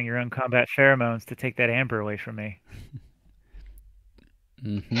destroying your own combat pheromones to take that amber away from me.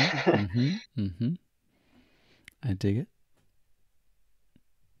 Mm-hmm. Mm-hmm. Mm-hmm. I dig it.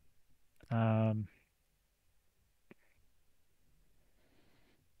 Um,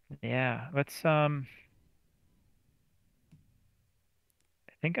 yeah, I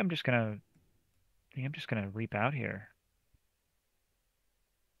think I'm just gonna reap out here.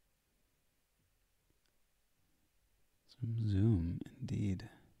 Zoom, zoom. Indeed.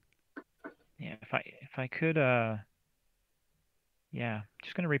 Yeah, if I could yeah,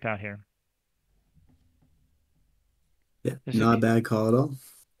 just gonna reap out here. Yeah, There's a not a bad call at all.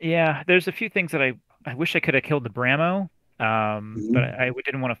 Yeah, there's a few things that I wish I could have killed the Bramo, but Hmm. I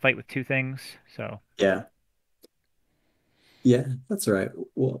didn't want to fight with two things, so Yeah, yeah, that's all right.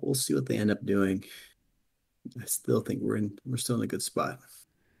 We'll see what they end up doing. I still think we're still in a good spot.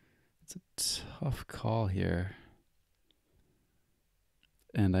 It's a tough call here.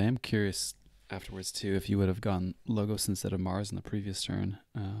 And I am curious afterwards too if you would have gone Logos instead of Mars in the previous turn.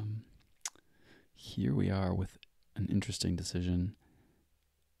 Here we are with an interesting decision.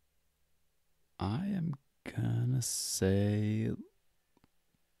 I am gonna say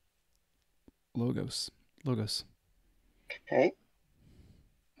Logos. Logos. Okay.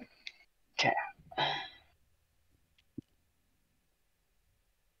 Okay.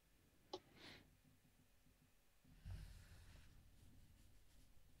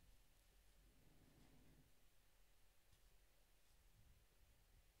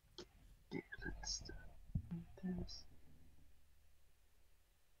 Let's do this.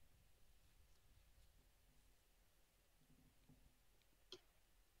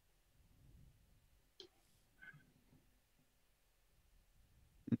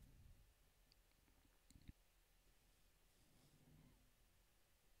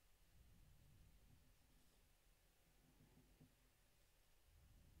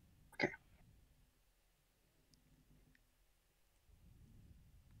 Okay.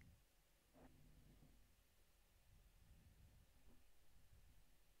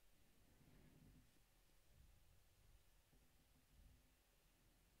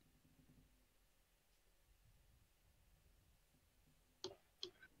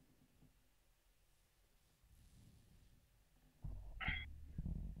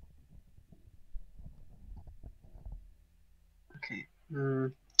 Okay.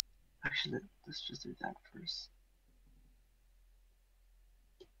 Actually, let's just do that first.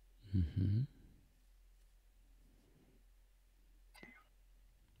 Mm-hmm.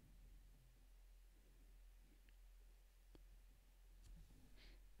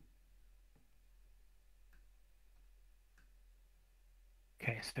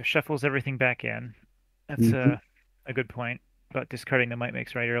 okay, so shuffles everything back in. That's Hmm. a good point, but discarding the might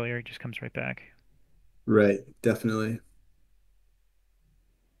makes right earlier, it just comes right back. Right, definitely.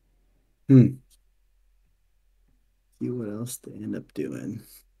 Hmm. See what else they end up doing.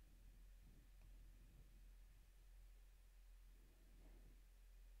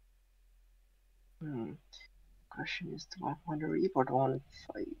 Hmm. Question is, do I want to reap or do I want to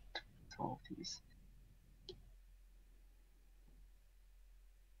fight with all of these?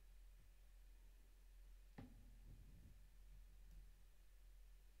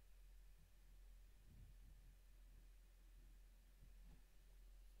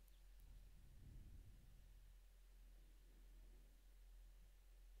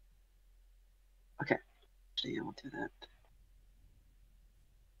 Okay. Actually, I will do that.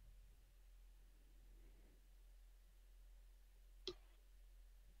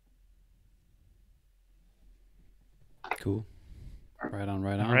 Cool. Right on,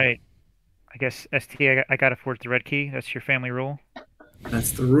 right All on. right. I guess ST, I got to force the red key. That's your family rule.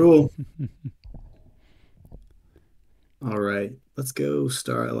 That's the rule. All right, let's go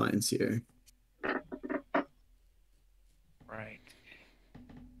Star Alliance here. Right.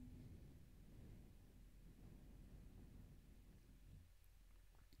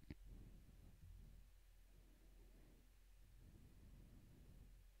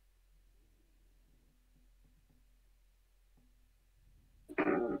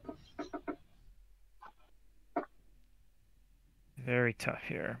 Very tough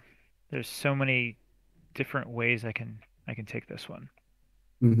here. There's so many different ways I can take this one.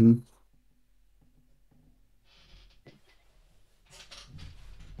 Mm-hmm.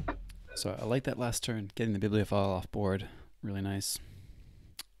 So I like that last turn, getting the bibliophile off board. Really nice.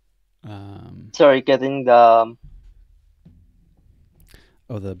 Sorry, getting the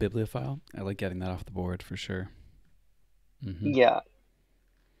Oh, the bibliophile? I like getting that off the board for sure. yeah.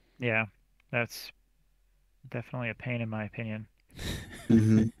 Yeah, that's definitely a pain in my opinion.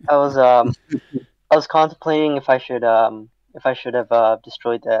 Mm-hmm. I was contemplating if I should have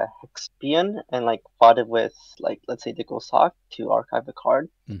destroyed the Hexion and like fought it with like let's say the Ghost Hawk to archive the card,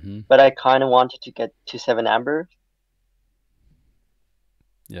 but I kind of wanted to get to 7 Amber.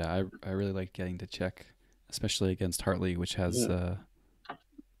 Yeah, I really like getting to check, especially against Hartley, which has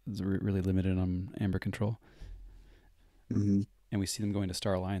is really limited on amber control. Mm-hmm. And we see them going to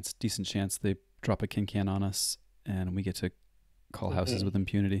Star Alliance. Decent chance they drop a King Can on us, and we get to call houses with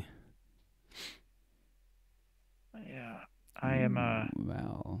impunity. Yeah, I am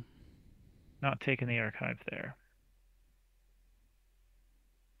Wow. not taking the archive there.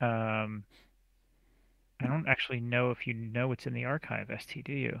 I don't actually know if you know what's in the archive, ST,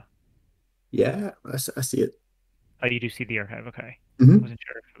 do you? Yeah, I see it. Oh, you do see the archive. Okay. Mm-hmm. Wasn't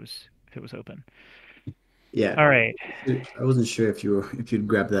sure if it was open. Yeah, All right. I wasn't sure if you'd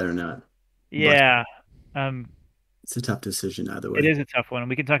grab that or not, but Yeah. Um, it's a tough decision either it way. is a tough one.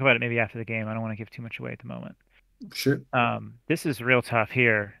 We can talk about it maybe after the game. I don't want to give too much away at the moment. Sure. This is real tough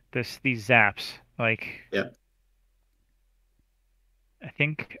here. These zaps. Like, Yeah. I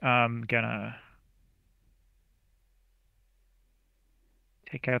think I'm gonna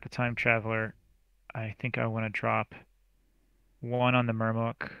take out the time traveler. I think I want to drop one on the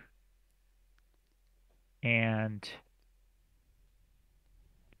Murmuk and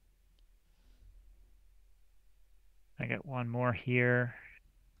I got one more here.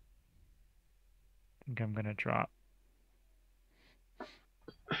 I think I'm gonna drop.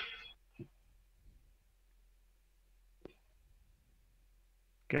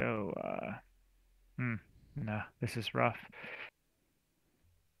 Go. No, this is rough.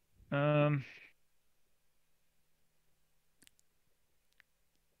 Um,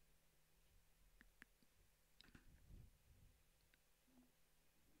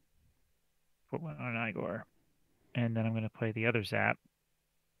 put one on Igor, and then I'm gonna play the other zap.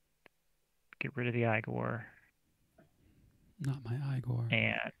 Get rid of the Igor Not my Igor.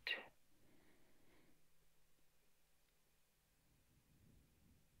 and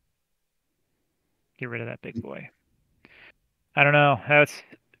get rid of that big boy. I don't know.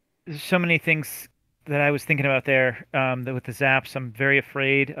 There's so many things that I was thinking about there. That with the zaps, I'm very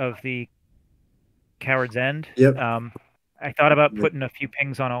afraid of the Coward's End. Yep. I thought about putting a few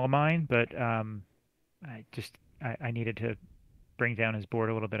pings on all of mine, but I needed to bring down his board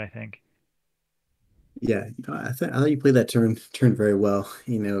a little bit, I think. Yeah, I thought you played that turn very well.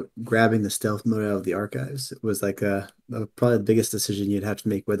 Grabbing the stealth mode out of the archives was like probably the biggest decision you'd have to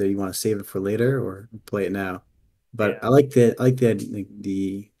make, whether you want to save it for later or play it now. But Yeah. I like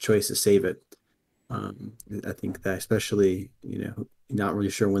the choice to save it. I think that especially, not really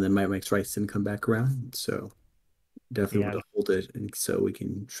sure when the Might Mike's rights didn't come back around. So definitely Yeah. want to hold it, and so we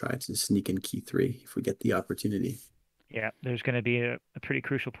can try to sneak in key 3 if we get the opportunity. Yeah, there's going to be a pretty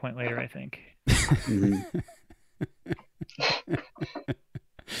crucial point later, I think.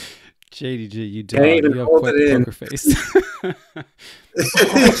 JDG, you Can't dog. even You have hold quite it the in. poker face.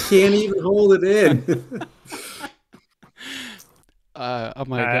 Can't even hold it in. Oh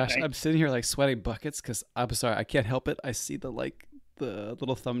my gosh, I'm sitting here like sweating buckets because I'm sorry, I can't help it. I see the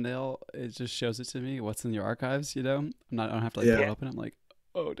little thumbnail. It just shows it to me. What's in your archives? I don't have to pull it open. I'm like,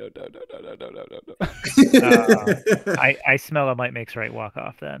 oh no. I smell a Might Makes Right walk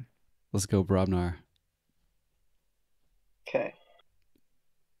off then. Let's go, Brobnar. Okay.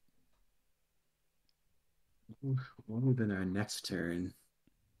 What would have been our next turn?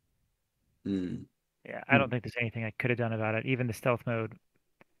 Mm. Yeah, I don't think there's anything I could have done about it. Even the stealth mode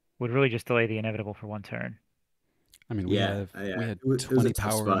would really just delay the inevitable for one turn. I mean, Yeah, we yeah. had It was a 20 tough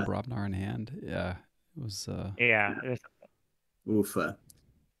power and spot. Brobnar in hand. Yeah, it was. Yeah, Oof.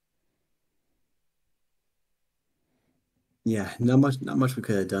 Yeah, not much we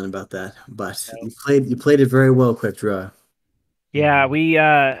could have done about that. But no. you played it very well, Quick Draw. Yeah, Mhm. we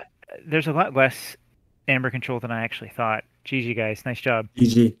there's a lot less amber control than I actually thought. GG guys, nice job.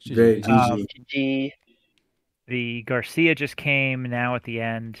 GG, very GG. Um, GG. GG. the Garcia just came now at the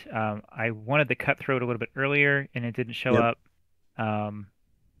end. I wanted the cutthroat a little bit earlier, and it didn't show Yep. up. Um,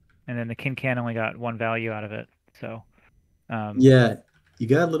 and then the Kincan only got one value out of it. So, um, Yeah, you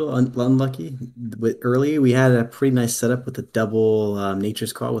got a little unlucky. With early, we had a pretty nice setup with the double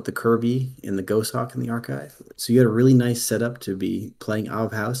Nature's Call with the Kirby and the Ghost Hawk in the archive. So you had a really nice setup to be playing out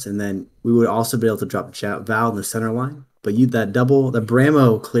of house, and then we would also be able to drop Val in the center line. But you that double, the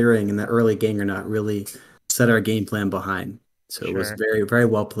Bramo clearing in the early game or not really set our game plan behind. So it was sure. very, very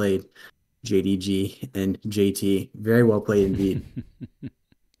well played, JDG and JT. Very well played indeed.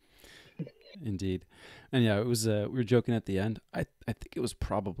 Indeed. And yeah, it was. We were joking at the end. I think it was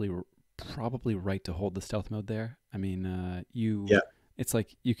probably right to hold the stealth mode there. I mean, Yeah. it's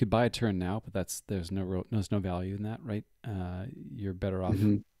like you could buy a turn now, but there's no value in that, right? You're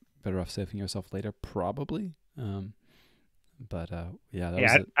hmm better off saving yourself later, probably. But yeah, that Yeah,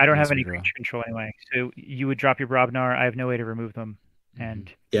 was a I don't have nice any redraw. creature control anyway. So you would drop your Brobnar. I have no way to remove them, Hmm.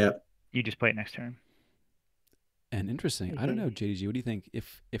 and Yeah. you just play it next turn. And interesting. I don't Mhm. know, JDG. What do you think?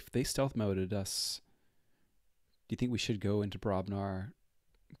 If they stealth moded us, do you think we should go into Brobnar,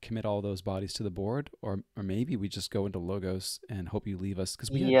 commit all those bodies to the board, or maybe we just go into Logos and hope you leave us because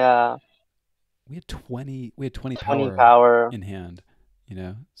Yeah, we had 20 20 power power. in hand,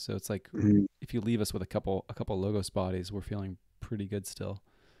 so it's like Mhm. if you leave us with a couple Logos bodies, we're feeling pretty good still.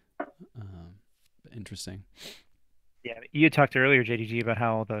 Um, Interesting. Yeah, you had talked earlier, JDG, about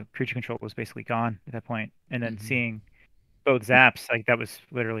how the creature control was basically gone at that point, and then Hmm. seeing both zaps, like that was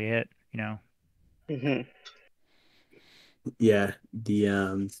literally it. You know. Mhm. Yeah,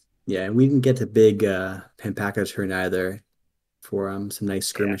 yeah, and we didn't get a big Pampaka turn either for some nice Yeah.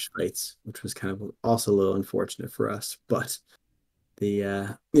 skirmish fights, which was kind of also a little unfortunate for us. But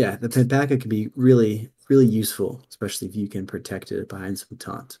the Pampaka can be really, really useful, especially if you can protect it behind some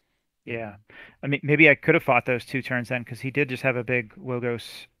taunt. Yeah. I mean, maybe I could have fought those two turns then, because he did just have a big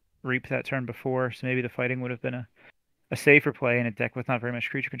Logos reap that turn before, so maybe the fighting would have been a safer play in a deck with not very much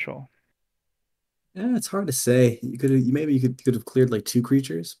creature control. Yeah, it's hard to say. You could have cleared like two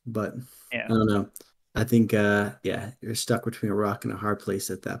creatures, but I Yeah. don't know. I think yeah, you're stuck between a rock and a hard place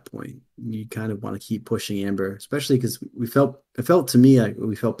at that point. You kind of want to keep pushing Amber, especially because it felt to me like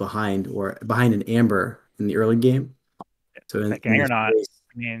we felt behind an Amber in the early game. So That in gang or this not, race,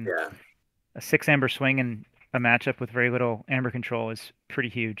 I mean, yeah, a 6 Amber swing in a matchup with very little Amber control is pretty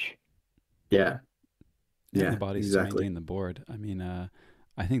huge. yeah, And the yeah, bodies to exactly. maintain the board. I mean,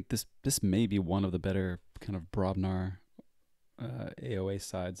 I think this may be one of the better kind of Brobnar AOA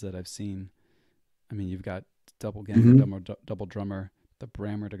sides that I've seen. I mean, you've got double ganger, hmm double drummer, the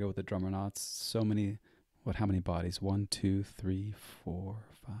Brammer to go with the drummer knots. So many. How many bodies? 1, 2, 3, 4,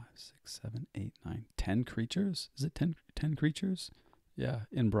 5, 6, 7, 8, 9, 10 creatures? Is it 10 creatures? Yeah,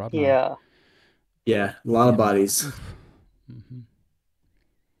 in Brobnar Yeah. Yeah, a with lot the of Emerald. bodies. Oof. Hmm.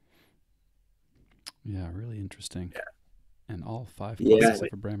 Yeah, really interesting. And all 5+ Yeah, except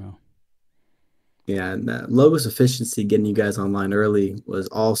for Bramo. yeah, and Logos efficiency getting you guys online early was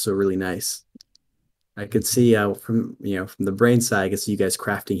also really nice. I could see from the brain side, I could see you guys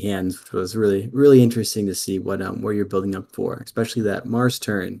crafting hands, which was really really interesting to see where you're building up for, especially that Mars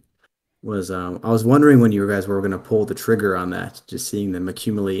turn was I was wondering when you guys were going to pull the trigger on that, just seeing them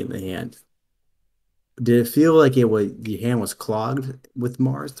accumulate in the hand. Did it feel like the hand was clogged with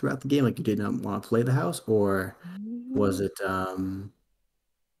Mars throughout the game, like you did not want to play the house, or was it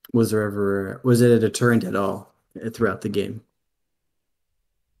was it a deterrent at all throughout the game?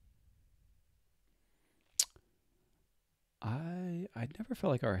 I never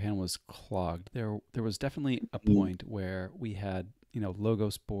felt like our hand was clogged. There was definitely a Mm, point where we had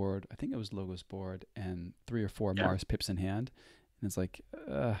Logos board. I think it was Logos board and 3 or 4 yeah. Mars pips in hand, and it's like,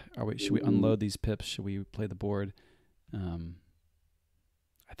 should we Mm, unload these pips? Should we play the board? Um,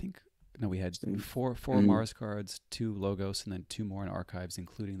 I think no, we had interesting. four Mm, Mars cards, 2 Logos, and then 2 more in archives,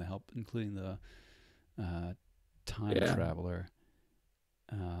 including the uh, time yeah. traveler.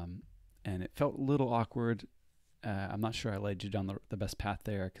 Um, and it felt a little awkward. I'm not sure I led you down the best path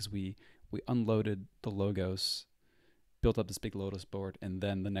there because we unloaded the Logos, built up this big Lotus board, and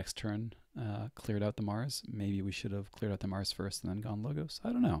then the next turn cleared out the Mars. Maybe we should have cleared out the Mars first and then gone Logos.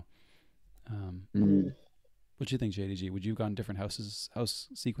 I don't know. Mm. What do you think, JDG? Would you have gone different house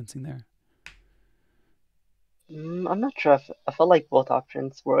sequencing there? I'm not sure. I felt like both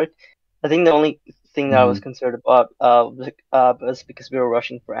options worked. I think the only thing that I was Mm. concerned about was because we were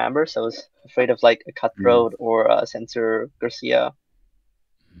rushing for Amber, so I was afraid of like a Mm. Cutthroat or a Sensor Garcia.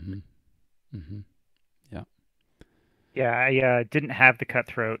 Mm-hmm. Mm-hmm. Yeah. Yeah, I didn't have the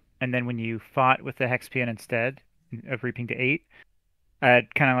Cutthroat, and then when you fought with the Hexpian instead of reaping to 8,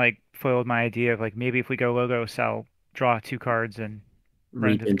 it kind of like foiled my idea of like maybe if we go Logos, I'll draw 2 cards and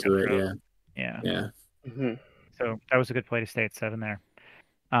run Reap into the into it. Cutthroat. Yeah. Yeah, Yeah. Hmm. so that was a good play to stay at 7 there.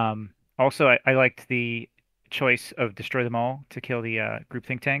 Also, I liked the choice of Destroy Them All to kill the group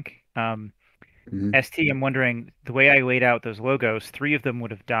think tank. Hmm. ST, I'm wondering, the way I laid out those logos, 3 of them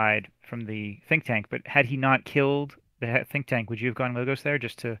would have died from the think tank, but had he not killed the think tank, would you have gone logos there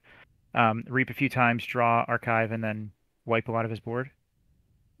just to reap a few times, draw, archive, and then wipe a lot of his board?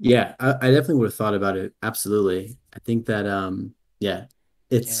 Yeah, I definitely would have thought about it. Absolutely. I think that yeah,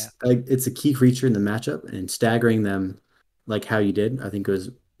 Yeah. it's a key creature in the matchup, and staggering them like how you did, I think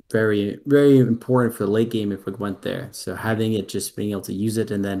was very, very important for the late game if we went there. So having it, just being able to use it,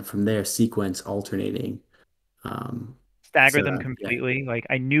 and then from there sequence alternating. Stagger So them yeah, completely. Like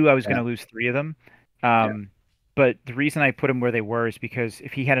I knew I was going yeah, to lose 3 of them. yeah. But the reason I put them where they were is because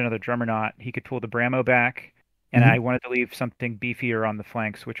if he had another Drummernaut, he could pull the Bramo back, and I Hmm. wanted to leave something beefier on the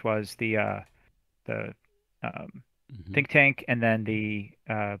flanks, which was the um, Mm-hmm. think tank, and then the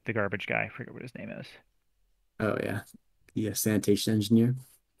garbage guy. I forget what his name is. Oh yeah, yeah. Sanitation engineer.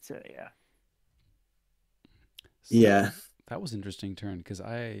 So yeah, So Yeah. that was an interesting turn because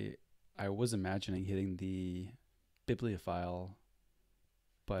I was imagining hitting the bibliophile,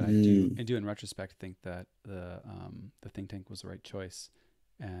 but I Mm. do in retrospect think that the think tank was the right choice.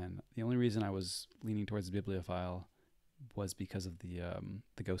 And the only reason I was leaning towards the bibliophile was because of the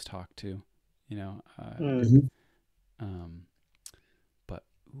ghost hawk too. You know, Mm. Mhm. um, but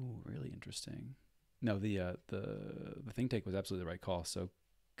ooh, really interesting. No, the think tank was absolutely the right call. So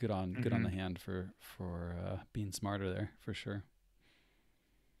good on the hand for being smarter there for sure.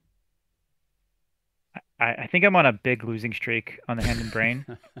 I think I'm on a big losing streak on the hand and brain.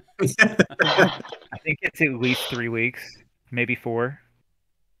 I think it's at least 3 weeks, maybe 4.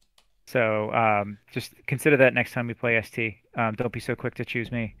 So just consider that next time we play ST. Don't be so quick to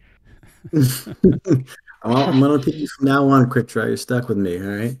choose me. I'm gonna pick you from now on, Quick Draw. You're stuck with me, all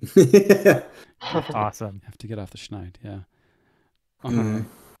right? Awesome. Have to get off the schneid. Yeah. All Mm. right.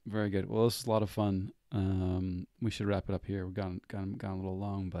 Very good. Well, this is a lot of fun. We should wrap it up here. We've gone a little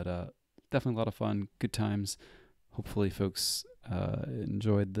long, but definitely a lot of fun. Good times. Hopefully, folks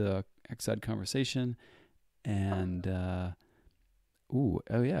enjoyed the Hexad conversation. And oh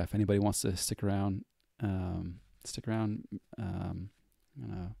yeah, if anybody wants to stick around, stick around.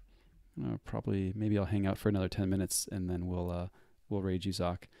 Probably maybe I'll hang out for another 10 minutes, and then we'll raid you,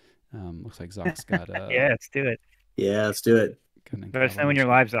 Zoc. Looks like Zoc's got Yeah, let's do it. Yeah, let's do it. got an Let us know incredible when you're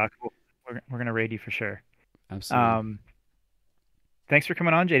matchup. live, Zoc. We're gonna raid you for sure. Absolutely. Thanks for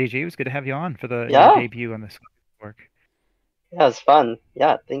coming on, JDG. It was good to have you on for your Yeah, debut on this work. yeah, it's fun.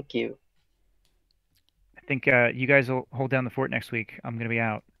 Yeah, thank you. I think you guys will hold down the fort next week. I'm gonna be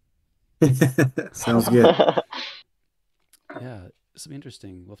out. Sounds good. Yeah, this will be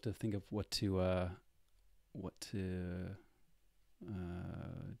interesting. We'll have to think of what to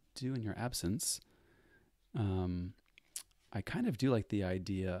do in your absence. I kind of do like the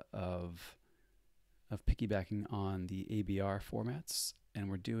idea of piggybacking on the ABR formats, and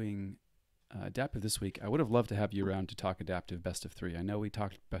we're doing adaptive this week. I would have loved to have you around to talk adaptive best of 3. I know we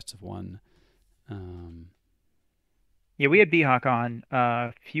talked best of 1. Yeah, we had Behawk on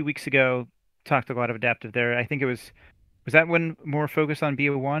a few weeks ago. Talked a lot of adaptive there. I think it was that one more focused on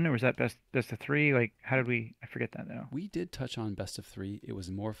BO1 or was that best of 3? Like, how did we? I forget that now. We did touch on best of 3. It was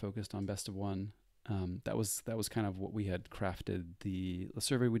more focused on best of 1. That was kind of what we had crafted the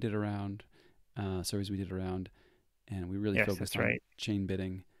survey we did around, surveys we did around, and we really focused on chain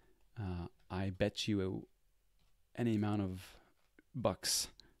bidding. I bet you any amount of bucks,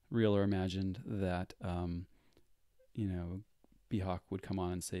 real or imagined, that Behawk would come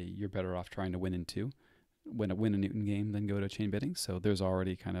on and say you're better off trying to win in 2, win a Newton game than go to chain bidding. So there's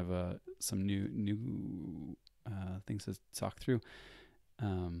already kind of some new things to talk through.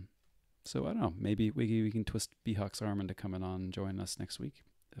 So I don't know. Maybe we can twist Behawk's arm into coming on and join us next week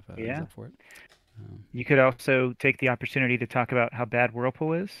if he's up for it. You could also take the opportunity to talk about how bad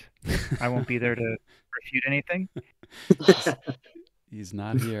Whirlpool is. I won't be there to refute anything. He's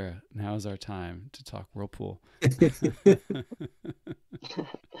not here. Now's our time to talk Whirlpool.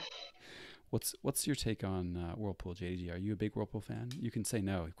 What's your take on Whirlpool, JDG? Are you a big Whirlpool fan? You can say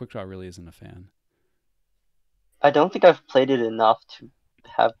no. Quickdraw really isn't a fan. I don't think I've played it enough to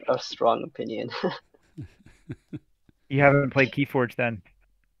have a strong opinion. You haven't played Keyforge then.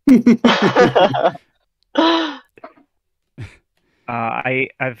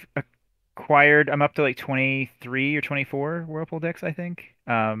 I've acquired. I'm up to like 23 or 24 Whirlpool decks, I think.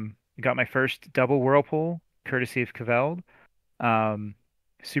 Got my first double Whirlpool, courtesy of Caveld.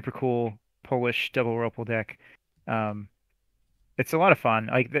 Super cool Polish double Whirlpool deck. It's a lot of fun.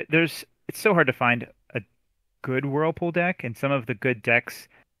 Like it's so hard to find a good Whirlpool deck, and some of the good decks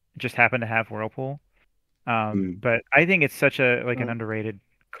just happen to have Whirlpool. But I think it's such an underrated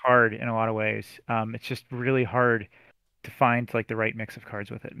card in a lot of ways. It's just really hard to find like the right mix of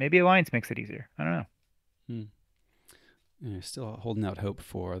cards with it. Maybe Alliance makes it easier. I don't know. Yeah, still holding out hope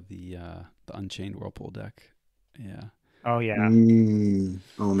for the Unchained Whirlpool deck. Yeah. Oh yeah.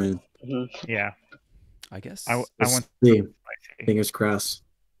 Oh man. Yeah. I guess I want see. Fingers crossed.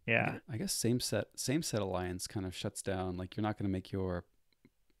 Yeah. I guess same set Alliance kind of shuts down. Like you're not going to make your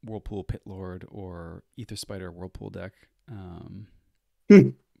Whirlpool Pit Lord or Ether Spider Whirlpool deck.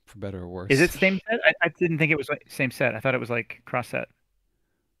 For better or worse. Is it same set? I didn't think it was like same set. I thought it was like cross set.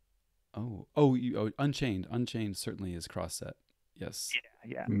 Unchained. Unchained certainly is cross set. Yes.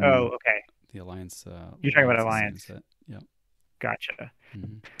 Yeah. Oh, okay. The Alliance. You're talking about Alliance. Yeah. Gotcha.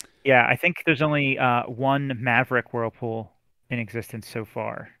 Mm-hmm. Yeah, I think there's only one Maverick Whirlpool in existence so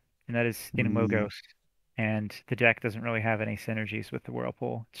far, and that is in Logos. And the deck doesn't really have any synergies with the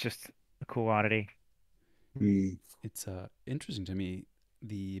Whirlpool. It's just a cool oddity. It's interesting to me.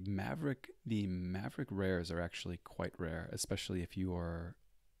 The Maverick rares are actually quite rare, especially if you are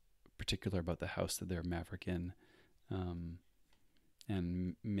particular about the house that they're Maverick in.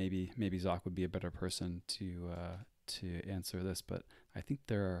 And maybe Zoc would be a better person to answer this, but I think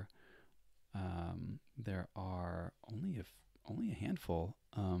there are only a handful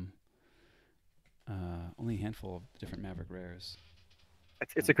of different Maverick rares.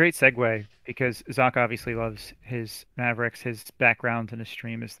 It's a great segue because Zoc obviously loves his Mavericks. His background in his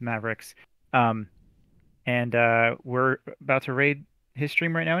stream is the Mavericks. And we're about to raid his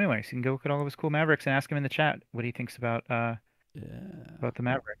stream right now anyway. So you can go look at all of his cool Mavericks and ask him in the chat what he thinks about the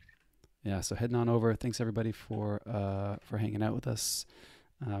Mavericks. Yeah, so heading on over. Thanks everybody for hanging out with us.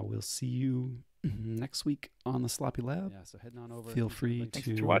 We'll see you next week on the Sloppy Lab. Yeah, so heading on over. Feel free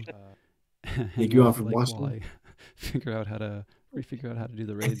to watch it. Thank you all for watching. While I figure out how to do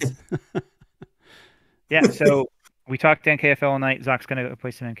the raids. Yeah, so we talked NKFL all night. Zoc's going to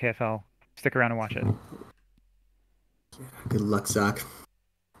play some NKFL. Stick around and watch it. Good luck, Zoc.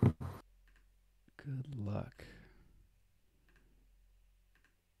 Good luck.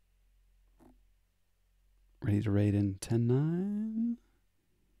 Ready to raid in 10-9?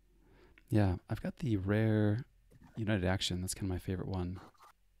 Yeah, I've got the rare United Action. That's kind of my favorite one.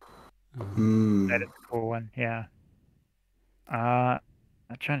 That is a cool one, yeah. I'm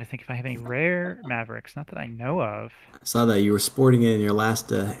trying to think if I have any rare Mavericks. Not that I know of. I saw that you were sporting it in your last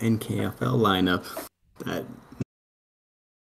NKFL lineup. That